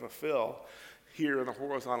trying to fulfill here in the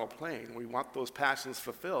horizontal plane. We want those passions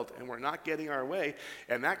fulfilled, and we're not getting our way,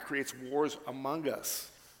 and that creates wars among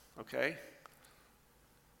us, okay?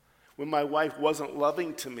 When my wife wasn't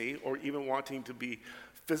loving to me or even wanting to be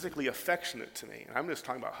physically affectionate to me, and I'm just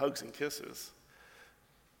talking about hugs and kisses,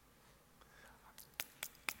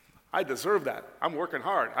 I deserve that. I'm working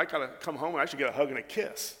hard. I gotta come home and I should get a hug and a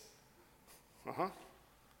kiss.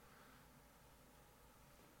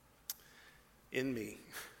 In me,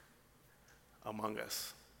 among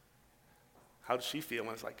us. How does she feel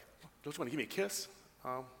when it's like, don't you want to give me a kiss?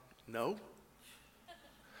 No.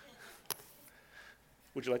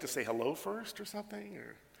 Would you like to say hello first or something?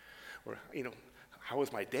 Or how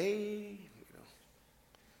was my day?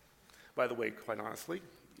 By the way, quite honestly,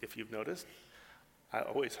 if you've noticed, I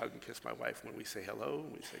always hug and kiss my wife when we say hello,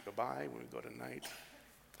 when we say goodbye, when we go to night.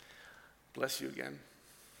 Bless you again.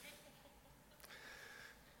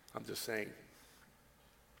 I'm just saying,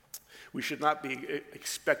 we should not be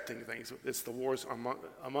expecting things. It's the wars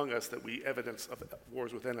among us that we evidence of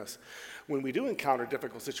wars within us. When we do encounter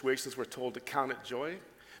difficult situations, we're told to count it joy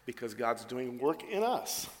because God's doing work in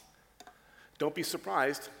us. Don't be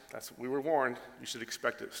surprised. We were warned. You should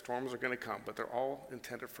expect it. Storms are going to come, but they're all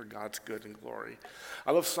intended for God's good and glory.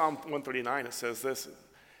 I love Psalm 139. It says this,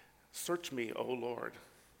 search me, O Lord,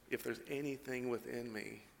 if there's anything within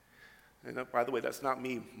me. And by the way, that's not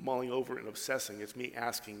me mulling over and obsessing. It's me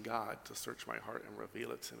asking God to search my heart and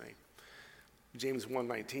reveal it to me. James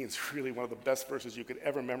 1:19 is really one of the best verses you could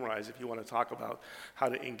ever memorize if you want to talk about how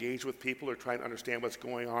to engage with people or try to understand what's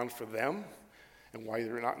going on for them and why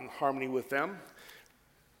they're not in harmony with them.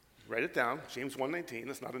 Write it down, James 1:19.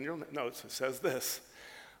 It's not in your notes. It says this,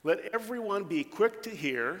 let everyone be quick to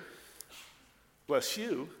hear, bless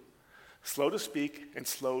you, slow to speak, and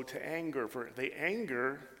slow to anger, for the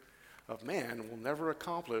anger of man will never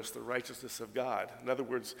accomplish the righteousness of God. In other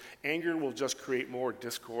words, anger will just create more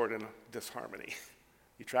discord and disharmony.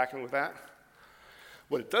 You tracking with that?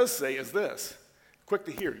 What it does say is this, quick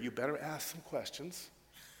to hear, you better ask some questions,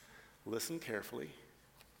 listen carefully,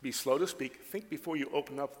 be slow to speak, think before you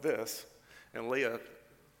open up this and lay a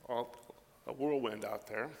whirlwind out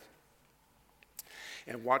there,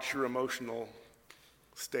 and watch your emotional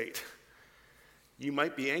state. You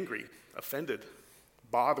might be angry, offended,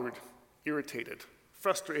 bothered, irritated,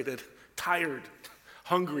 frustrated, tired,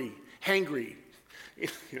 hungry, hangry.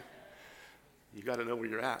 You got to know where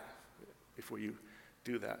you're at before you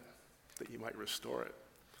do that you might restore it.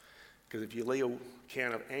 Because if you lay a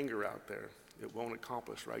can of anger out there, it won't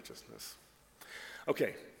accomplish righteousness.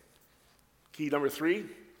 Okay, key number 3.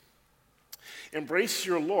 Embrace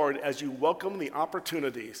your Lord as you welcome the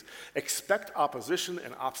opportunities. Expect opposition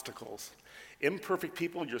and obstacles. Imperfect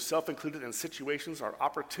people, yourself included, in situations are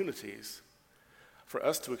opportunities for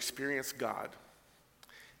us to experience God.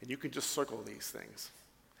 And you can just circle these things.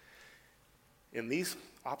 In these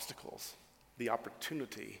obstacles, The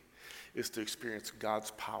opportunity is to experience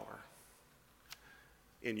God's power.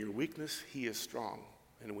 In your weakness, he is strong.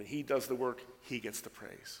 And when he does the work, he gets the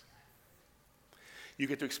praise. You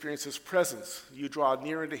get to experience his presence. You draw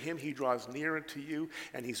nearer to him, he draws nearer to you,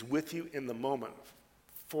 and he's with you in the moment,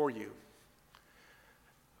 for you,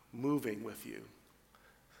 moving with you,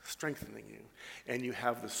 strengthening you. And you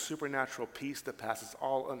have the supernatural peace that passes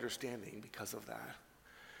all understanding because of that.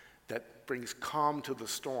 That brings calm to the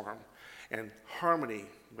storm and harmony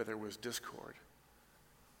where there was discord.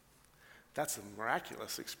 That's a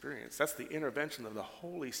miraculous experience. That's the intervention of the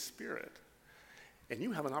Holy Spirit. And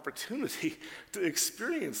you have an opportunity to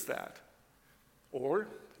experience that. Or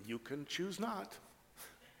you can choose not.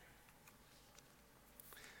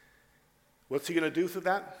 What's he going to do through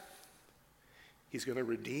that? He's going to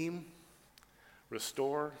redeem,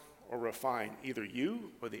 restore, or refine either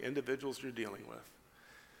you or the individuals you're dealing with.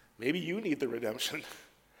 Maybe you need the redemption.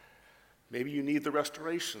 Maybe you need the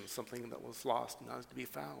restoration, something that was lost and now is to be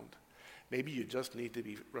found. Maybe you just need to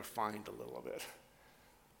be refined a little bit.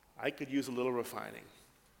 I could use a little refining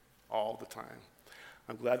all the time.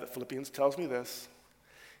 I'm glad that Philippians tells me this.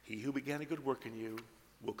 He who began a good work in you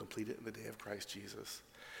will complete it in the day of Christ Jesus.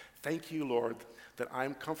 Thank you, Lord, that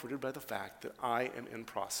I'm comforted by the fact that I am in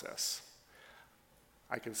process.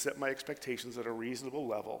 I can set my expectations at a reasonable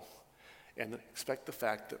level and expect the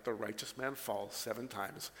fact that the righteous man falls 7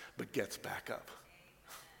 times but gets back up.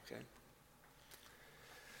 Okay?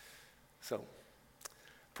 So,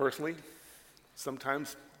 personally,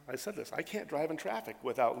 sometimes I said this, I can't drive in traffic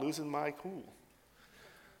without losing my cool.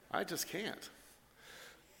 I just can't.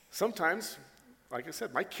 Sometimes, like I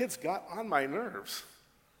said, my kids got on my nerves.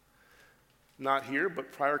 Not here,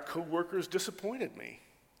 but prior co-workers disappointed me.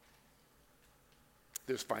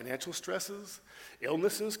 There's financial stresses.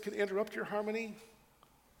 Illnesses can interrupt your harmony.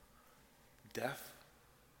 Death.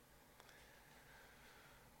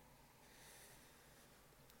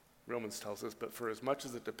 Romans tells us, but for as much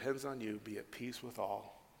as it depends on you, be at peace with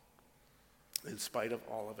all. In spite of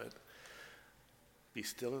all of it, be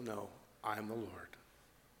still and know, I am the Lord.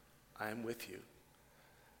 I am with you.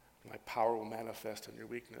 My power will manifest in your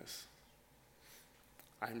weakness.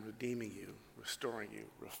 I am redeeming you, restoring you,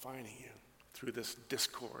 refining you through this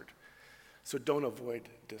discord. So don't avoid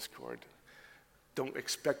discord. Don't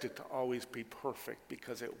expect it to always be perfect,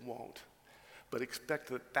 because it won't. But expect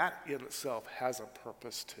that that in itself has a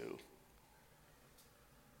purpose too.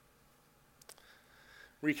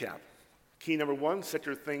 Recap. Key number 1, set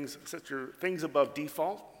your things above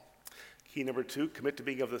default. Key number 2, commit to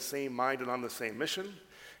being of the same mind and on the same mission.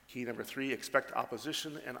 Key number 3, expect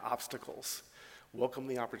opposition and obstacles. Welcome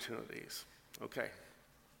the opportunities. Okay.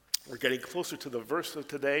 We're getting closer to the verse of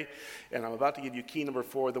today, and I'm about to give you key number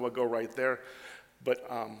 4, then we'll go right there. But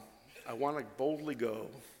I want to boldly go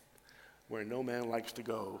where no man likes to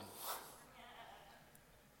go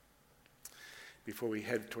before we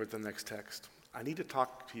head toward the next text. I need to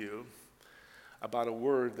talk to you about a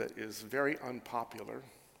word that is very unpopular.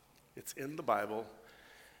 It's in the Bible,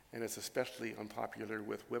 and it's especially unpopular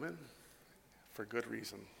with women for good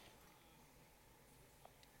reason.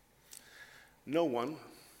 No one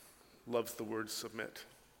loves the word submit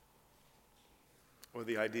or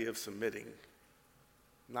the idea of submitting.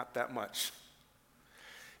 Not that much.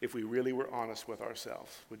 If we really were honest with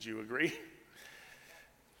ourselves, would you agree?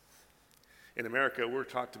 In America, we're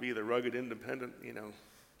taught to be the rugged, independent,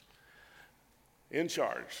 in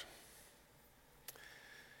charge.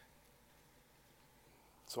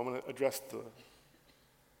 So I'm going to address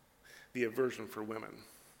the aversion for women.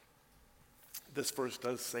 This verse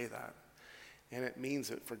does say that, and it means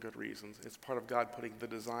it for good reasons. It's part of God putting the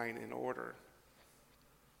design in order.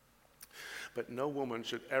 But no woman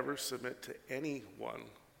should ever submit to anyone,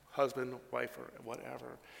 husband, wife, or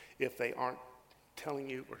whatever, if they aren't telling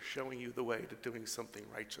you or showing you the way to doing something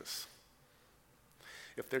righteous.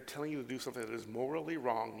 If they're telling you to do something that is morally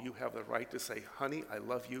wrong, you have the right to say, honey, I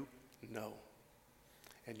love you, no.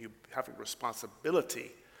 And you have a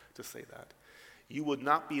responsibility to say that. You would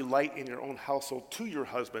not be light in your own household to your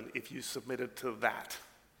husband if you submitted to that.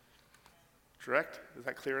 Correct? Is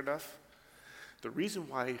that clear enough? The reason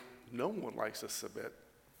why no one likes to submit,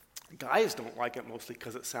 guys don't like it mostly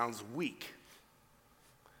because it sounds weak.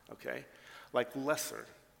 Okay? Like lesser.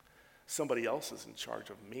 Somebody else is in charge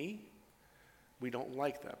of me. We don't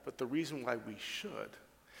like that. But the reason why we should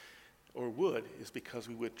or would is because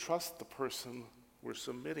we would trust the person we're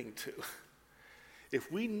submitting to.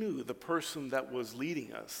 If we knew the person that was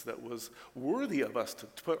leading us, that was worthy of us to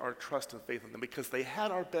put our trust and faith in them because they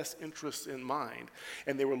had our best interests in mind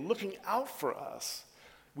and they were looking out for us,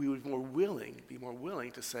 we would be more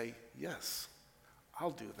willing to say, yes,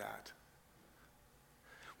 I'll do that.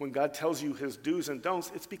 When God tells you his do's and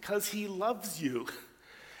don'ts, it's because he loves you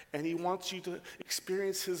and he wants you to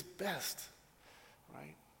experience his best,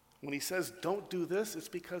 right? When he says don't do this, it's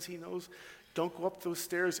because he knows don't go up those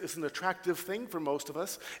stairs is an attractive thing for most of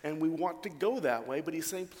us, and we want to go that way, but he's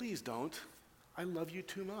saying, please don't. I love you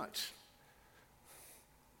too much.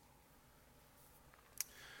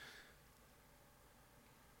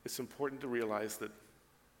 It's important to realize that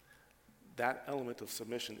that element of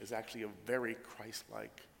submission is actually a very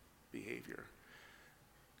Christ-like behavior.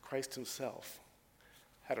 Christ himself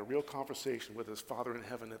had a real conversation with his Father in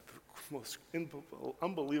heaven at the most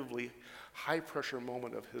unbelievably high-pressure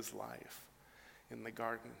moment of his life in the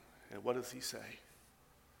garden. And what does he say?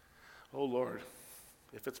 Oh, Lord,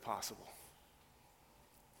 if it's possible,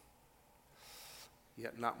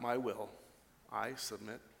 yet not my will, I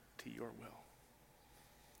submit to your will.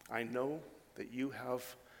 I know that you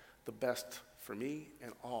have the best for me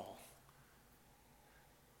and all,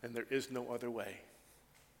 and there is no other way,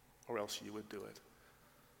 or else you would do it.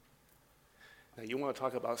 Now, you want to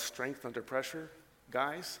talk about strength under pressure?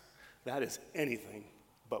 Guys, that is anything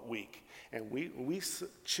but weak. And we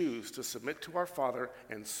choose to submit to our Father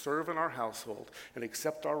and serve in our household and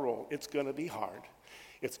accept our role. It's going to be hard.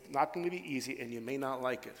 It's not going to be easy, and you may not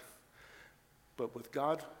like it. But with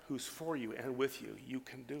God who's for you and with you, you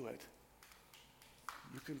can do it.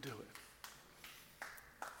 You can do it.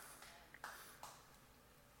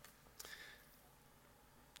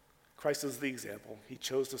 Christ is the example. He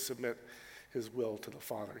chose to submit his will to the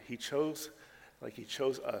Father. He chose, like he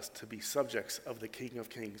chose us, to be subjects of the King of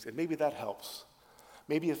Kings. And maybe that helps.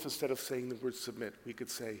 Maybe if instead of saying the word submit, we could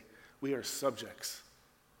say, we are subjects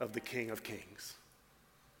of the King of Kings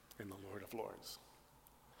and the Lord of Lords.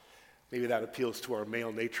 Maybe that appeals to our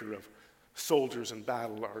male nature of soldiers in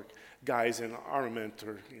battle or guys in armament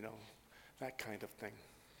or, that kind of thing.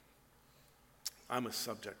 I'm a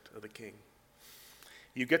subject of the King.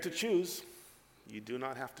 You get to choose. You do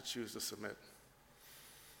not have to choose to submit.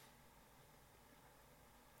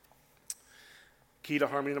 Key to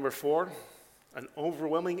harmony number 4, an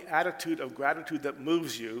overwhelming attitude of gratitude that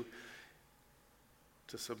moves you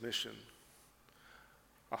to submission.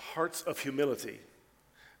 A hearts of humility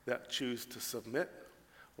that choose to submit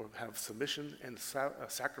or have submission and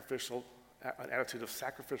an attitude of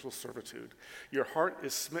sacrificial servitude. Your heart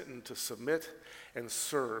is smitten to submit and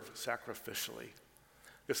serve sacrificially.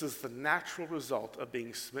 This is the natural result of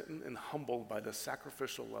being smitten and humbled by the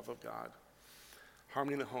sacrificial love of God.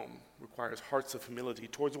 Harmony in the home requires hearts of humility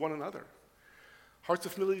towards one another. Hearts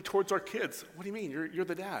of humility towards our kids. What do you mean? You're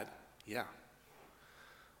the dad. Yeah.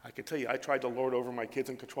 I can tell you, I tried to lord over my kids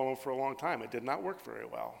and control them for a long time. It did not work very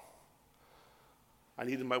well. I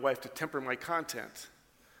needed my wife to temper my content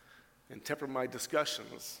and temper my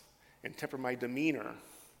discussions and temper my demeanor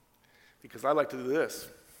because I like to do this.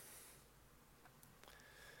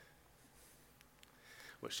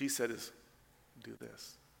 What she said is, do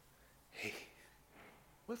this. Hey,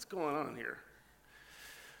 what's going on here?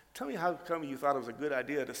 Tell me how come you thought it was a good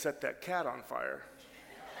idea to set that cat on fire?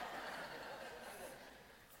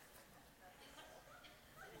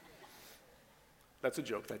 That's a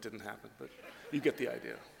joke. That didn't happen, but you get the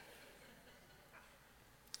idea.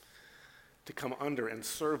 To come under and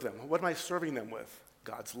serve them. What am I serving them with?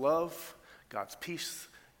 God's love, God's peace,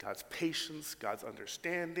 God's patience, God's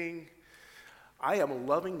understanding. I am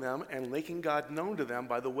loving them and making God known to them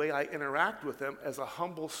by the way I interact with them as a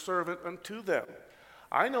humble servant unto them.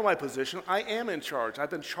 I know my position. I am in charge. I've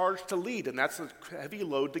been charged to lead, and that's a heavy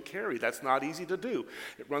load to carry. That's not easy to do.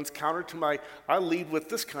 It runs counter to I lead with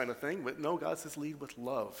this kind of thing, but no, God says lead with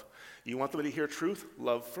love. You want them to hear truth?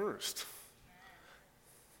 Love first.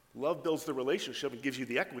 Love builds the relationship and gives you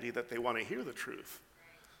the equity that they want to hear the truth.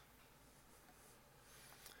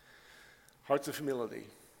 Hearts of humility.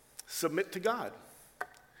 Submit to God.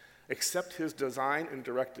 Accept his design and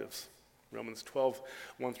directives. Romans 12,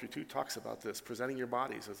 1-2 talks about this, presenting your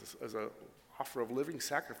bodies as an offer of living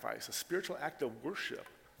sacrifice, a spiritual act of worship.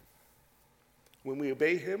 When we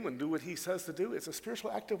obey him and do what he says to do, it's a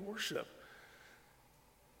spiritual act of worship.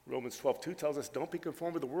 Romans 12:2 tells us, don't be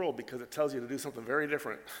conformed to the world because it tells you to do something very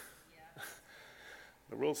different. Yeah.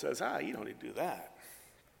 The world says, you don't need to do that.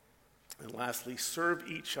 And lastly, serve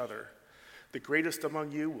each other. The greatest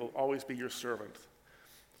among you will always be your servant.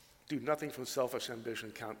 Do nothing from selfish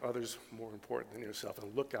ambition. Count others more important than yourself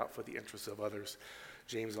and look out for the interests of others.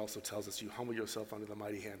 James also tells us, you humble yourself under the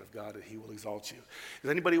mighty hand of God and he will exalt you.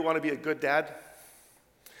 Does anybody want to be a good dad?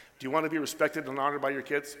 Do you want to be respected and honored by your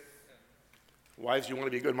kids? Wives, do you want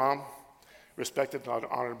to be a good mom? Respected and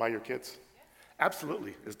honored by your kids?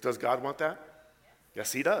 Absolutely. Does God want that?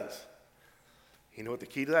 Yes, he does. You know what the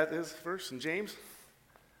key to that is, verse in James?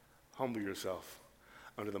 humble yourself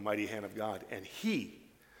under the mighty hand of God, and he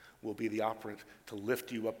will be the operant to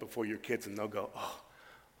lift you up before your kids, and they'll go, oh,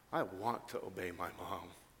 I want to obey my mom.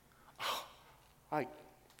 Oh,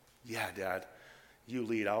 yeah, Dad, you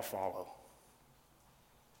lead, I'll follow.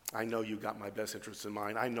 I know you got my best interests in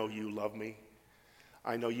mind. I know you love me.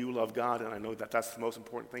 I know you love God, and I know that that's the most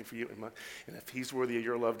important thing for you. And if he's worthy of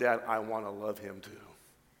your love, Dad, I want to love him too.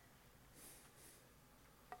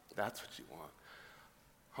 That's what you want.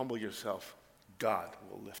 Humble yourself. God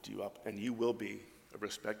will lift you up, and you will be a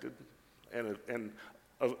respected and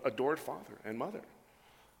adored father and mother.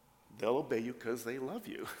 They'll obey you because they love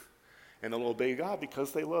you. And they'll obey God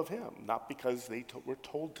because they love him, not because they were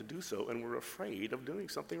told to do so and were afraid of doing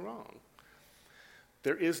something wrong.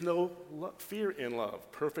 There is no fear in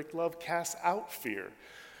love. Perfect love casts out fear.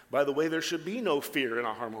 By the way, there should be no fear in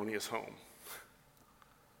a harmonious home.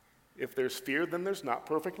 If there's fear, then there's not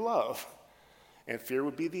perfect love. And fear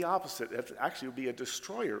would be the opposite. It actually would be a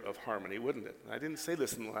destroyer of harmony, wouldn't it? I didn't say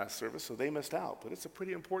this in the last service, so they missed out, but it's a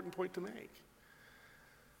pretty important point to make.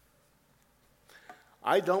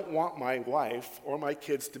 I don't want my wife or my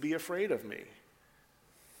kids to be afraid of me.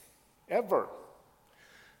 Ever.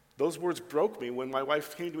 Those words broke me when my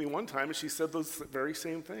wife came to me one time and she said those very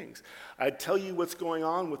same things. I'd tell you what's going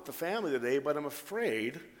on with the family today, but I'm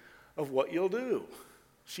afraid of what you'll do.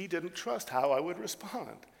 She didn't trust how I would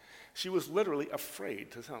respond. She was literally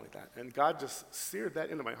afraid to tell me that. And God just seared that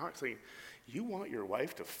into my heart, saying, you want your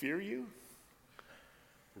wife to fear you?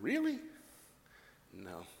 Really?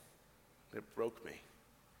 No. It broke me.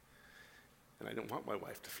 And I don't want my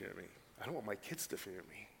wife to fear me. I don't want my kids to fear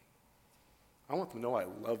me. I want them to know I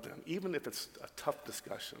love them, even if it's a tough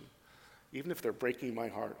discussion. Even if they're breaking my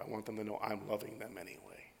heart, I want them to know I'm loving them anyway.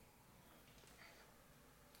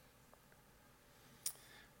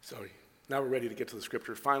 So now we're ready to get to the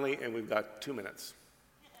scripture finally, and we've got 2 minutes.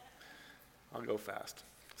 I'll go fast.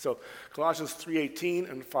 So Colossians 3:18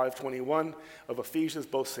 and 5:21 of Ephesians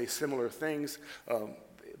both say similar things.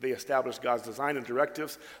 They establish God's design and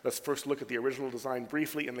directives. Let's first look at the original design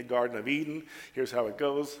briefly in the Garden of Eden. Here's how it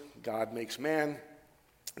goes. God makes man.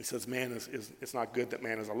 He says man it's not good that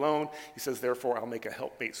man is alone. He says, therefore, I'll make a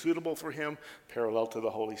helpmate suitable for him, parallel to the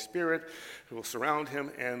Holy Spirit, who will surround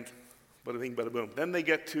him, and bada bing, bada boom. Then they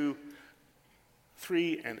get to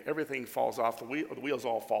 3, and everything falls off. The wheels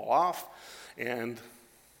all fall off, and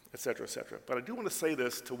et cetera, et cetera. But I do want to say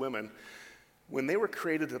this to women. When they were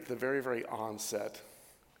created at the very, very onset,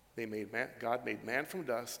 God made man from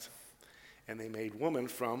dust, and they made woman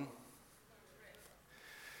from.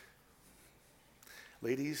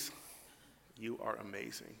 Ladies, you are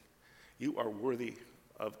amazing. You are worthy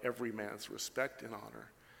of every man's respect and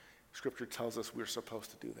honor. Scripture tells us we're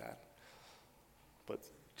supposed to do that. But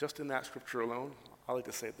just in that scripture alone, I like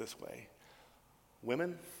to say it this way.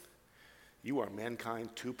 Women, you are mankind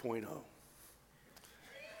 2.0.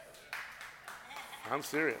 I'm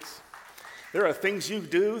serious. There are things you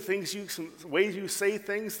do, ways you say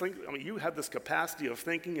things. You have this capacity of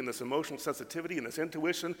thinking and this emotional sensitivity and this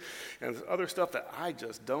intuition and this other stuff that I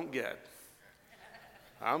just don't get.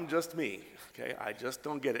 I'm just me, okay? I just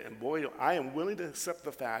don't get it. And boy, I am willing to accept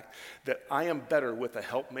the fact that I am better with a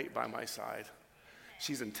helpmate by my side.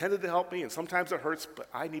 She's intended to help me, and sometimes it hurts, but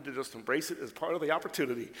I need to just embrace it as part of the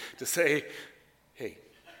opportunity to say, hey,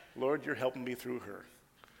 Lord, you're helping me through her.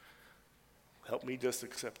 Help me just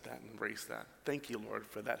accept that and embrace that. Thank you, Lord,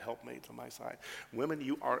 for that helpmate on my side. Women,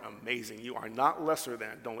 you are amazing. You are not lesser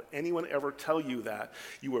than. Don't let anyone ever tell you that.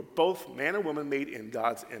 You are both man and woman made in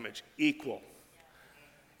God's image, equal.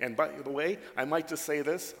 And by the way, I might just say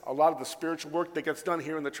this. A lot of the spiritual work that gets done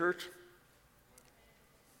here in the church.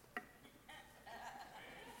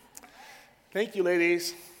 Thank you,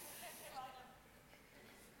 ladies.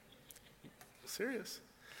 Serious.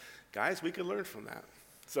 Guys, we can learn from that.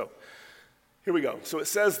 So, here we go. So it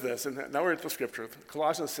says this, and now we're at the scripture.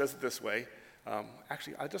 Colossians says it this way.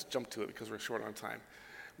 Actually, I'll just jump to it because we're short on time.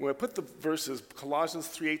 When I put the verses, Colossians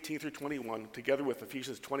 3:18 through 21, together with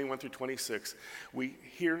Ephesians 21 through 26, we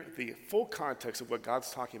hear the full context of what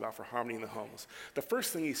God's talking about for harmony in the homes. The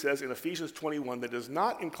first thing he says in Ephesians 21 that is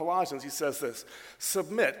not in Colossians, he says this,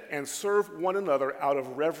 submit and serve one another out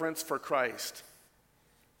of reverence for Christ.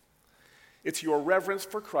 It's your reverence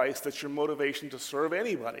for Christ that's your motivation to serve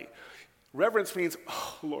anybody. Reverence means,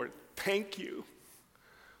 oh, Lord, thank you.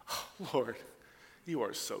 Oh, Lord, you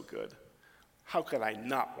are so good. How could I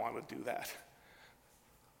not want to do that?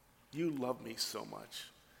 You love me so much.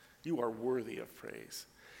 You are worthy of praise.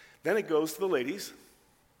 Then it goes to the ladies.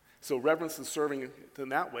 So reverence and serving in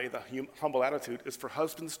that way, the humble attitude, is for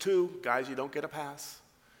husbands too. Guys, you don't get a pass.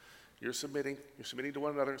 You're submitting to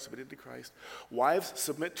one another, submitting to Christ. Wives,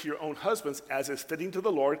 submit to your own husbands as is fitting to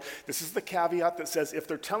the Lord. This is the caveat that says if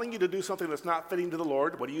they're telling you to do something that's not fitting to the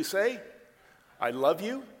Lord, what do you say? I love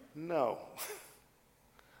you? No.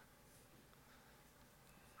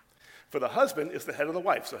 For the husband is the head of the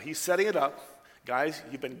wife, so he's setting it up. Guys,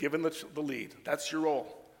 you've been given the lead. That's your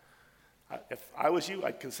role. If I was you,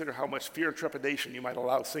 I'd consider how much fear and trepidation you might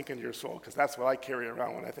allow sink into your soul, because that's what I carry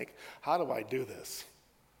around when I think, how do I do this?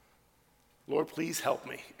 Lord, please help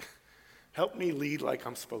me. Help me lead like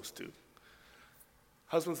I'm supposed to.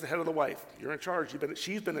 Husband's the head of the wife. You're in charge.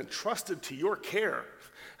 She's been entrusted to your care.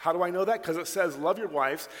 How do I know that? Because it says, love your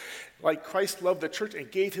wives like Christ loved the church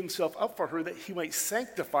and gave himself up for her that he might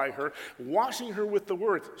sanctify her, washing her with the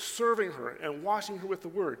word, serving her and washing her with the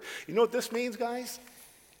word. You know what this means, guys?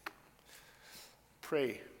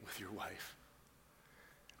 Pray with your wife.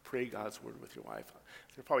 Pray God's word with your wife.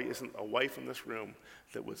 There probably isn't a wife in this room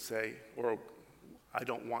that would say, or I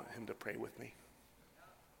don't want him to pray with me.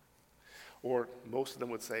 Or most of them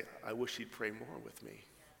would say, I wish he'd pray more with me.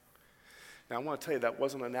 Now, I want to tell you, that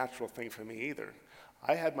wasn't a natural thing for me either.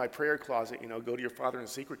 I had my prayer closet, go to your father in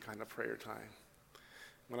secret kind of prayer time.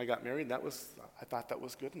 When I got married, I thought that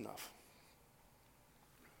was good enough.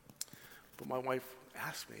 But my wife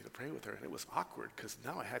asked me to pray with her, and it was awkward because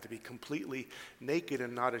now I had to be completely naked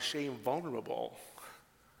and not ashamed, vulnerable,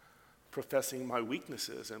 professing my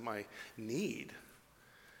weaknesses and my need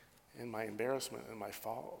and my embarrassment and my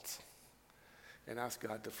faults, and ask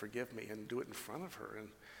God to forgive me and do it in front of her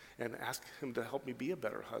and ask him to help me be a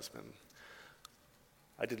better husband.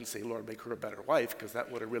 I didn't say, Lord, make her a better wife, because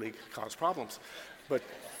that would have really caused problems. But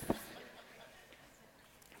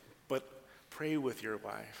pray with your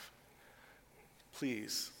wife.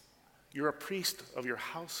 Please. You're a priest of your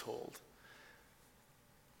household.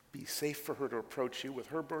 Be safe for her to approach you with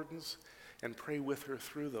her burdens and pray with her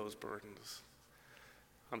through those burdens.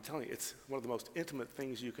 I'm telling you, it's one of the most intimate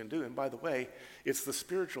things you can do. And by the way, it's the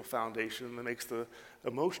spiritual foundation that makes the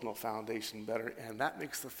emotional foundation better, and that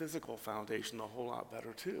makes the physical foundation a whole lot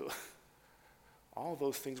better too. All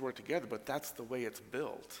those things work together, but that's the way it's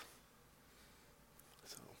built.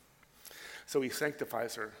 So he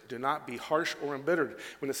sanctifies her. Do not be harsh or embittered.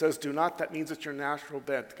 When it says do not, that means it's your natural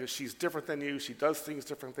bent, because she's different than you. She does things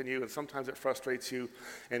different than you, and sometimes it frustrates you.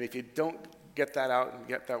 And if you don't get that out and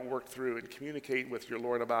get that worked through and communicate with your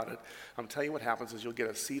Lord about it, I'm telling you what happens is you'll get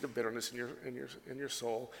a seed of bitterness in your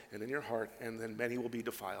soul and in your heart, and then many will be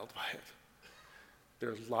defiled by it.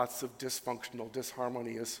 There's lots of dysfunctional,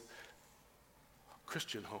 disharmonious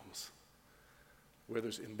Christian homes where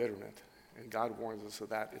there's embitterment. And God warns us of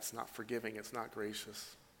that. It's not forgiving. It's not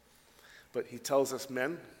gracious. But he tells us,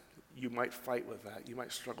 men, you might fight with that. You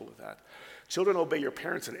might struggle with that. Children, obey your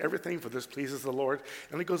parents in everything, for this pleases the Lord.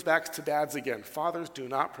 And it goes back to dads again. Fathers, do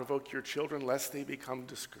not provoke your children, lest they become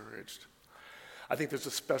discouraged. I think there's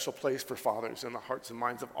a special place for fathers in the hearts and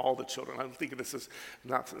minds of all the children. I don't think this is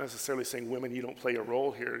not necessarily saying, women, you don't play a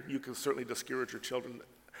role here. You can certainly discourage your children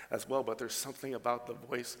as well, but there's something about the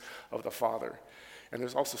voice of the father. And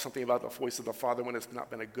there's also something about the voice of the father when it's not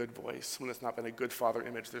been a good voice, when it's not been a good father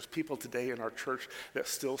image. There's people today in our church that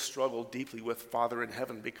still struggle deeply with Father in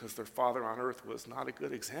heaven because their father on earth was not a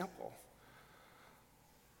good example.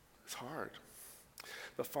 It's hard.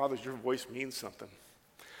 But fathers, your voice means something.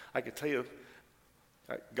 I could tell you,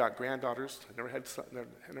 I got granddaughters. I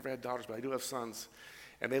never had daughters, but I do have sons.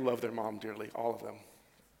 And they love their mom dearly, all of them,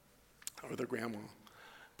 or their grandma.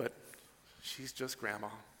 But she's just grandma.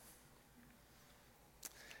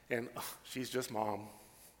 And she's just mom.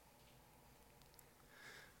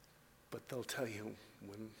 But they'll tell you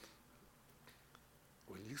when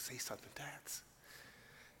you say something, dads,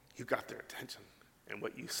 you got their attention. And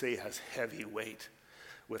what you say has heavy weight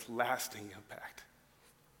with lasting impact.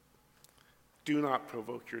 Do not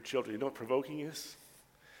provoke your children. You know what provoking is?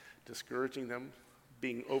 Discouraging them,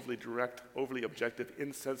 being overly direct, overly objective,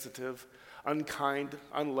 insensitive, unkind,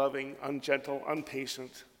 unloving, ungentle,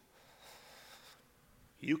 impatient.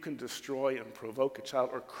 You can destroy and provoke a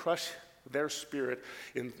child or crush their spirit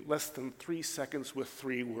in less than 3 seconds with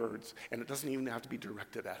 3 words, and it doesn't even have to be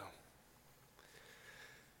directed at them.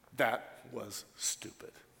 That was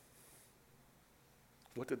stupid.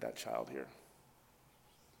 What did that child hear?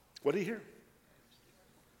 What did he hear?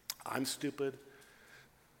 I'm stupid.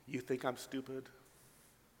 You think I'm stupid?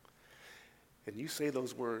 And you say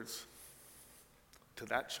those words to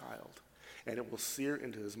that child, and it will sear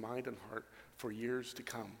into his mind and heart for years to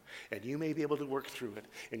come. And you may be able to work through it,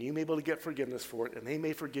 and you may be able to get forgiveness for it, and they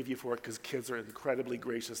may forgive you for it because kids are incredibly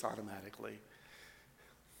gracious automatically.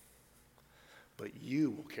 But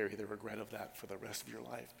you will carry the regret of that for the rest of your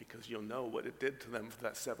life because you'll know what it did to them for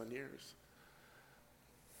that 7 years.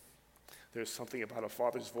 There's something about a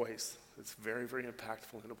father's voice that's very, very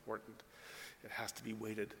impactful and important. It has to be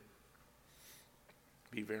weighted.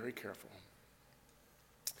 Be very careful.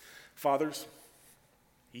 Fathers,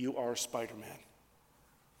 you are Spider-Man.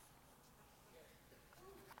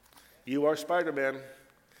 You are Spider-Man.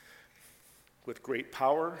 With great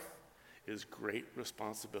power is great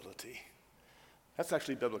responsibility. That's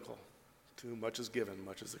actually biblical. Too much is given,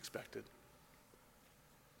 much is expected.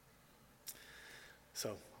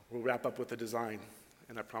 So we'll wrap up with the design,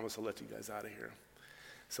 and I promise I'll let you guys out of here.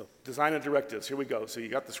 So design and directives, here we go. So you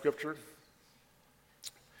got the scripture.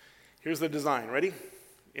 Here's the design, ready?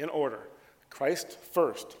 In order. Christ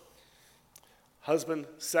first, husband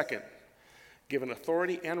second, given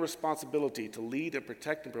authority and responsibility to lead and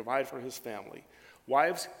protect and provide for his family.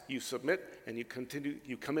 Wives, you submit and you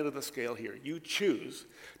come into the scale here. You choose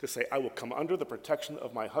to say, I will come under the protection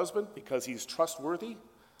of my husband because he's trustworthy,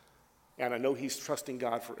 and I know he's trusting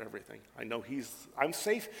God for everything. I know I'm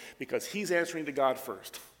safe because he's answering to God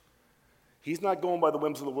first. He's not going by the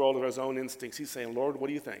whims of the world or his own instincts. He's saying, Lord, what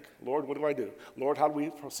do you think? Lord, what do I do? Lord, how do we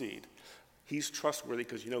proceed? He's trustworthy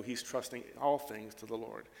because you know he's trusting all things to the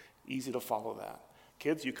Lord. Easy to follow that.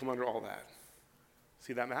 Kids, you come under all that.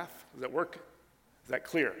 See that math? Does that work? Is that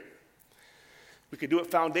clear? We could do it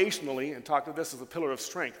foundationally and talk of this as a pillar of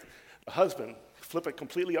strength. The husband, flip it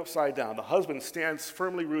completely upside down. The husband stands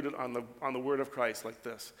firmly rooted on the word of Christ like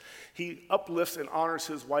this. He uplifts and honors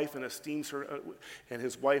his wife and esteems her, and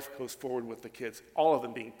his wife goes forward with the kids, all of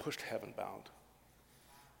them being pushed heaven bound.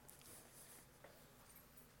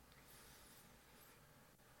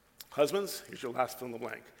 Husbands, here's your last fill in the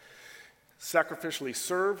blank. Sacrificially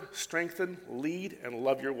serve, strengthen, lead, and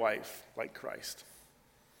love your wife like Christ.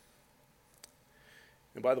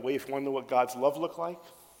 And by the way, if you want to know what God's love looked like,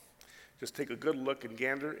 just take a good look and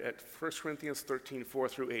gander at 1 Corinthians 13, 4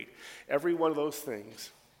 through 8. Every one of those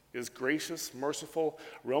things is gracious, merciful,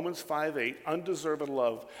 Romans 5, 8, undeserved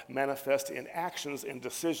love manifest in actions and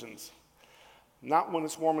decisions, not when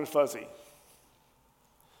it's warm and fuzzy.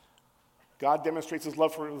 God demonstrates his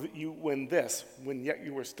love for you when yet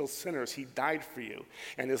you were still sinners, he died for you.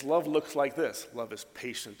 And his love looks like this. Love is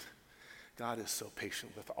patient. God is so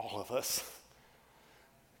patient with all of us.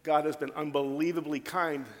 God has been unbelievably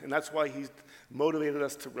kind, and that's why he's motivated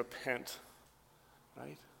us to repent,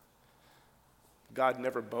 right? God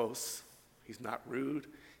never boasts. He's not rude.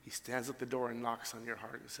 He stands at the door and knocks on your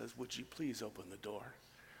heart and says, would you please open the door?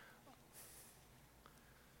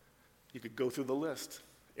 You could go through the list.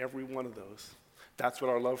 Every one of those. That's what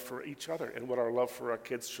our love for each other and what our love for our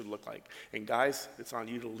kids should look like. And guys, it's on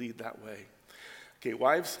you to lead that way. Okay,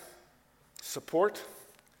 wives, support,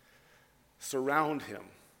 surround him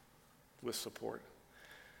with support.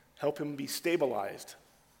 Help him be stabilized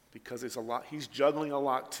because he's juggling a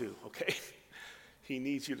lot too, okay? He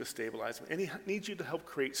needs you to stabilize him. And he needs you to help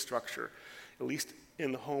create structure, at least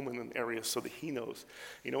in the home and in areas so that he knows.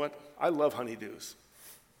 You know what? I love honeydews.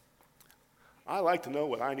 I like to know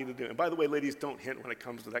what I need to do. And by the way, ladies, don't hint when it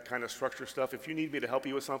comes to that kind of structure stuff. If you need me to help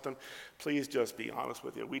you with something, please just be honest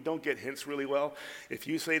with you. We don't get hints really well. If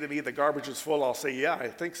you say to me the garbage is full, I'll say, yeah, I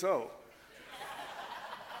think so.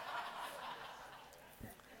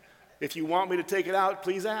 If you want me to take it out,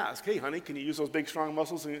 please ask. Hey, honey, can you use those big, strong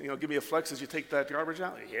muscles and give me a flex as you take that garbage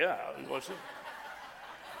out? Yeah.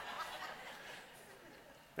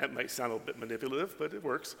 That might sound a bit manipulative, but it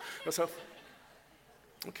works. That's how.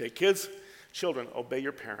 Okay, kids. Children, obey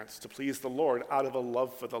your parents to please the Lord out of a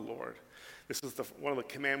love for the Lord. This is one of the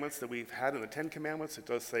commandments that we've had in the 10 Commandments. It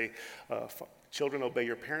does say, children, obey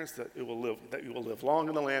your parents that you will live long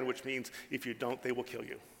in the land, which means if you don't, they will kill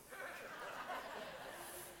you.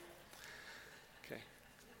 Okay.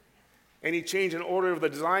 Any change in order of the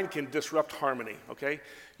design can disrupt harmony, okay?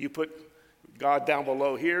 You put God down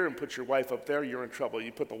below here and put your wife up there, you're in trouble.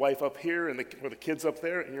 You put the wife up here or the kids up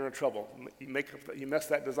there, and you're in trouble. You mess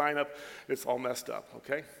that design up, it's all messed up,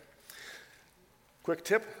 okay? Quick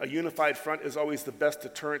tip, a unified front is always the best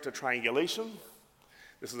deterrent to triangulation.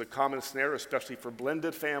 This is a common snare, especially for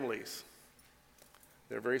blended families.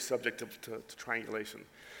 They're very subject to triangulation.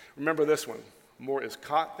 Remember this one, more is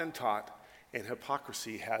caught than taught, and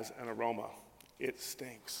hypocrisy has an aroma. It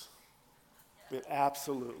stinks. It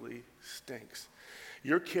absolutely stinks.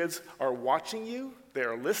 Your kids are watching you, they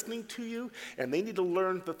are listening to you, and they need to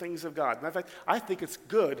learn the things of God. Matter of fact, I think it's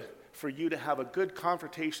good for you to have a good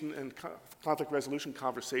confrontation and conflict resolution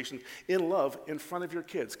conversation in love in front of your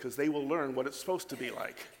kids, because they will learn what it's supposed to be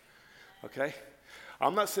like, okay?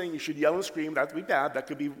 I'm not saying you should yell and scream. That would be bad. That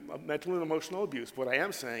could be mental and emotional abuse. What I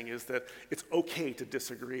am saying is that it's okay to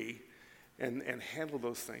disagree and handle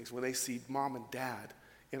those things when they see mom and dad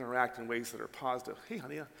interact in ways that are positive. Hey,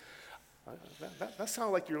 honey, that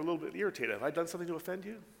sounded like you're a little bit irritated. Have I done something to offend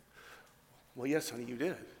you? Well, yes, honey, you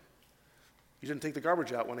did. You didn't take the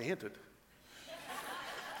garbage out when I hinted.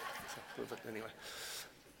 But anyway,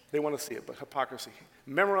 they want to see it, but hypocrisy.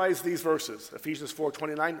 Memorize these verses. Ephesians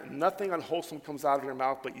 4:29, nothing unwholesome comes out of your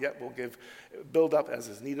mouth, but yet will build up as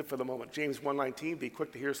is needed for the moment. James 1:19, be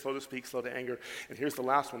quick to hear, slow to speak, slow to anger. And here's the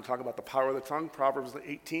last one, talk about the power of the tongue. Proverbs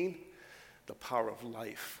 18, the power of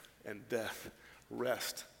life and death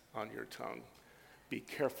rest on your tongue. Be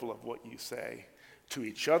careful of what you say to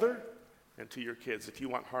each other and to your kids if you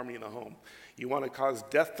want harmony in the home. You want to cause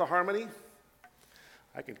death to harmony?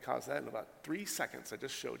 I can cause that in about 3 seconds. I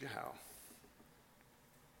just showed you how.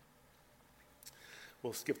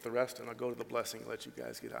 We'll skip the rest and I'll go to the blessing and let you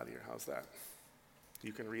guys get out of here. How's that?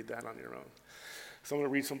 You can read that on your own. So I'm going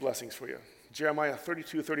to read some blessings for you. Jeremiah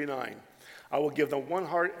 32:39. I will give them one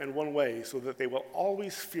heart and one way so that they will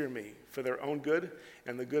always fear me for their own good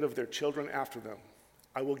and the good of their children after them.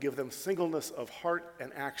 I will give them singleness of heart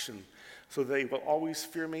and action so that they will always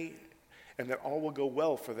fear me and that all will go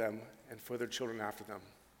well for them and for their children after them.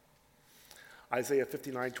 Isaiah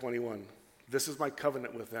 59:21. This is my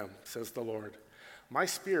covenant with them, says the Lord. My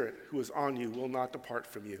spirit who is on you will not depart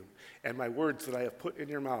from you, and my words that I have put in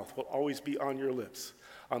your mouth will always be on your lips,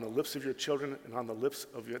 on the lips of your children and on the lips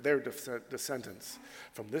of their descendants,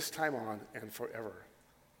 from this time on and forever.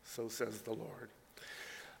 So says the Lord.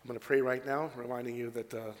 I'm going to pray right now, reminding you that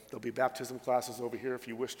there'll be baptism classes over here if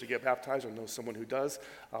you wish to get baptized or know someone who does.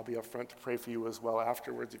 I'll be up front to pray for you as well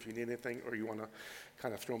afterwards if you need anything or you want to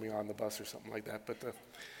kind of throw me on the bus or something like that. But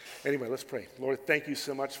anyway, let's pray. Lord, thank you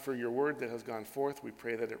so much for your word that has gone forth. We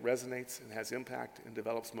pray that it resonates and has impact and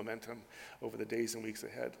develops momentum over the days and weeks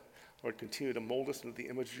ahead. Lord, continue to mold us into the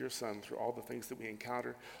image of your Son through all the things that we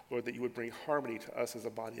encounter. Lord, that you would bring harmony to us as a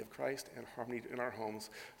body of Christ and harmony in our homes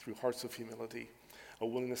through hearts of humility, a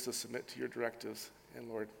willingness to submit to your directives, and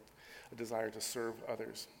Lord, a desire to serve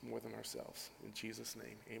others more than ourselves. In Jesus'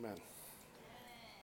 name, amen.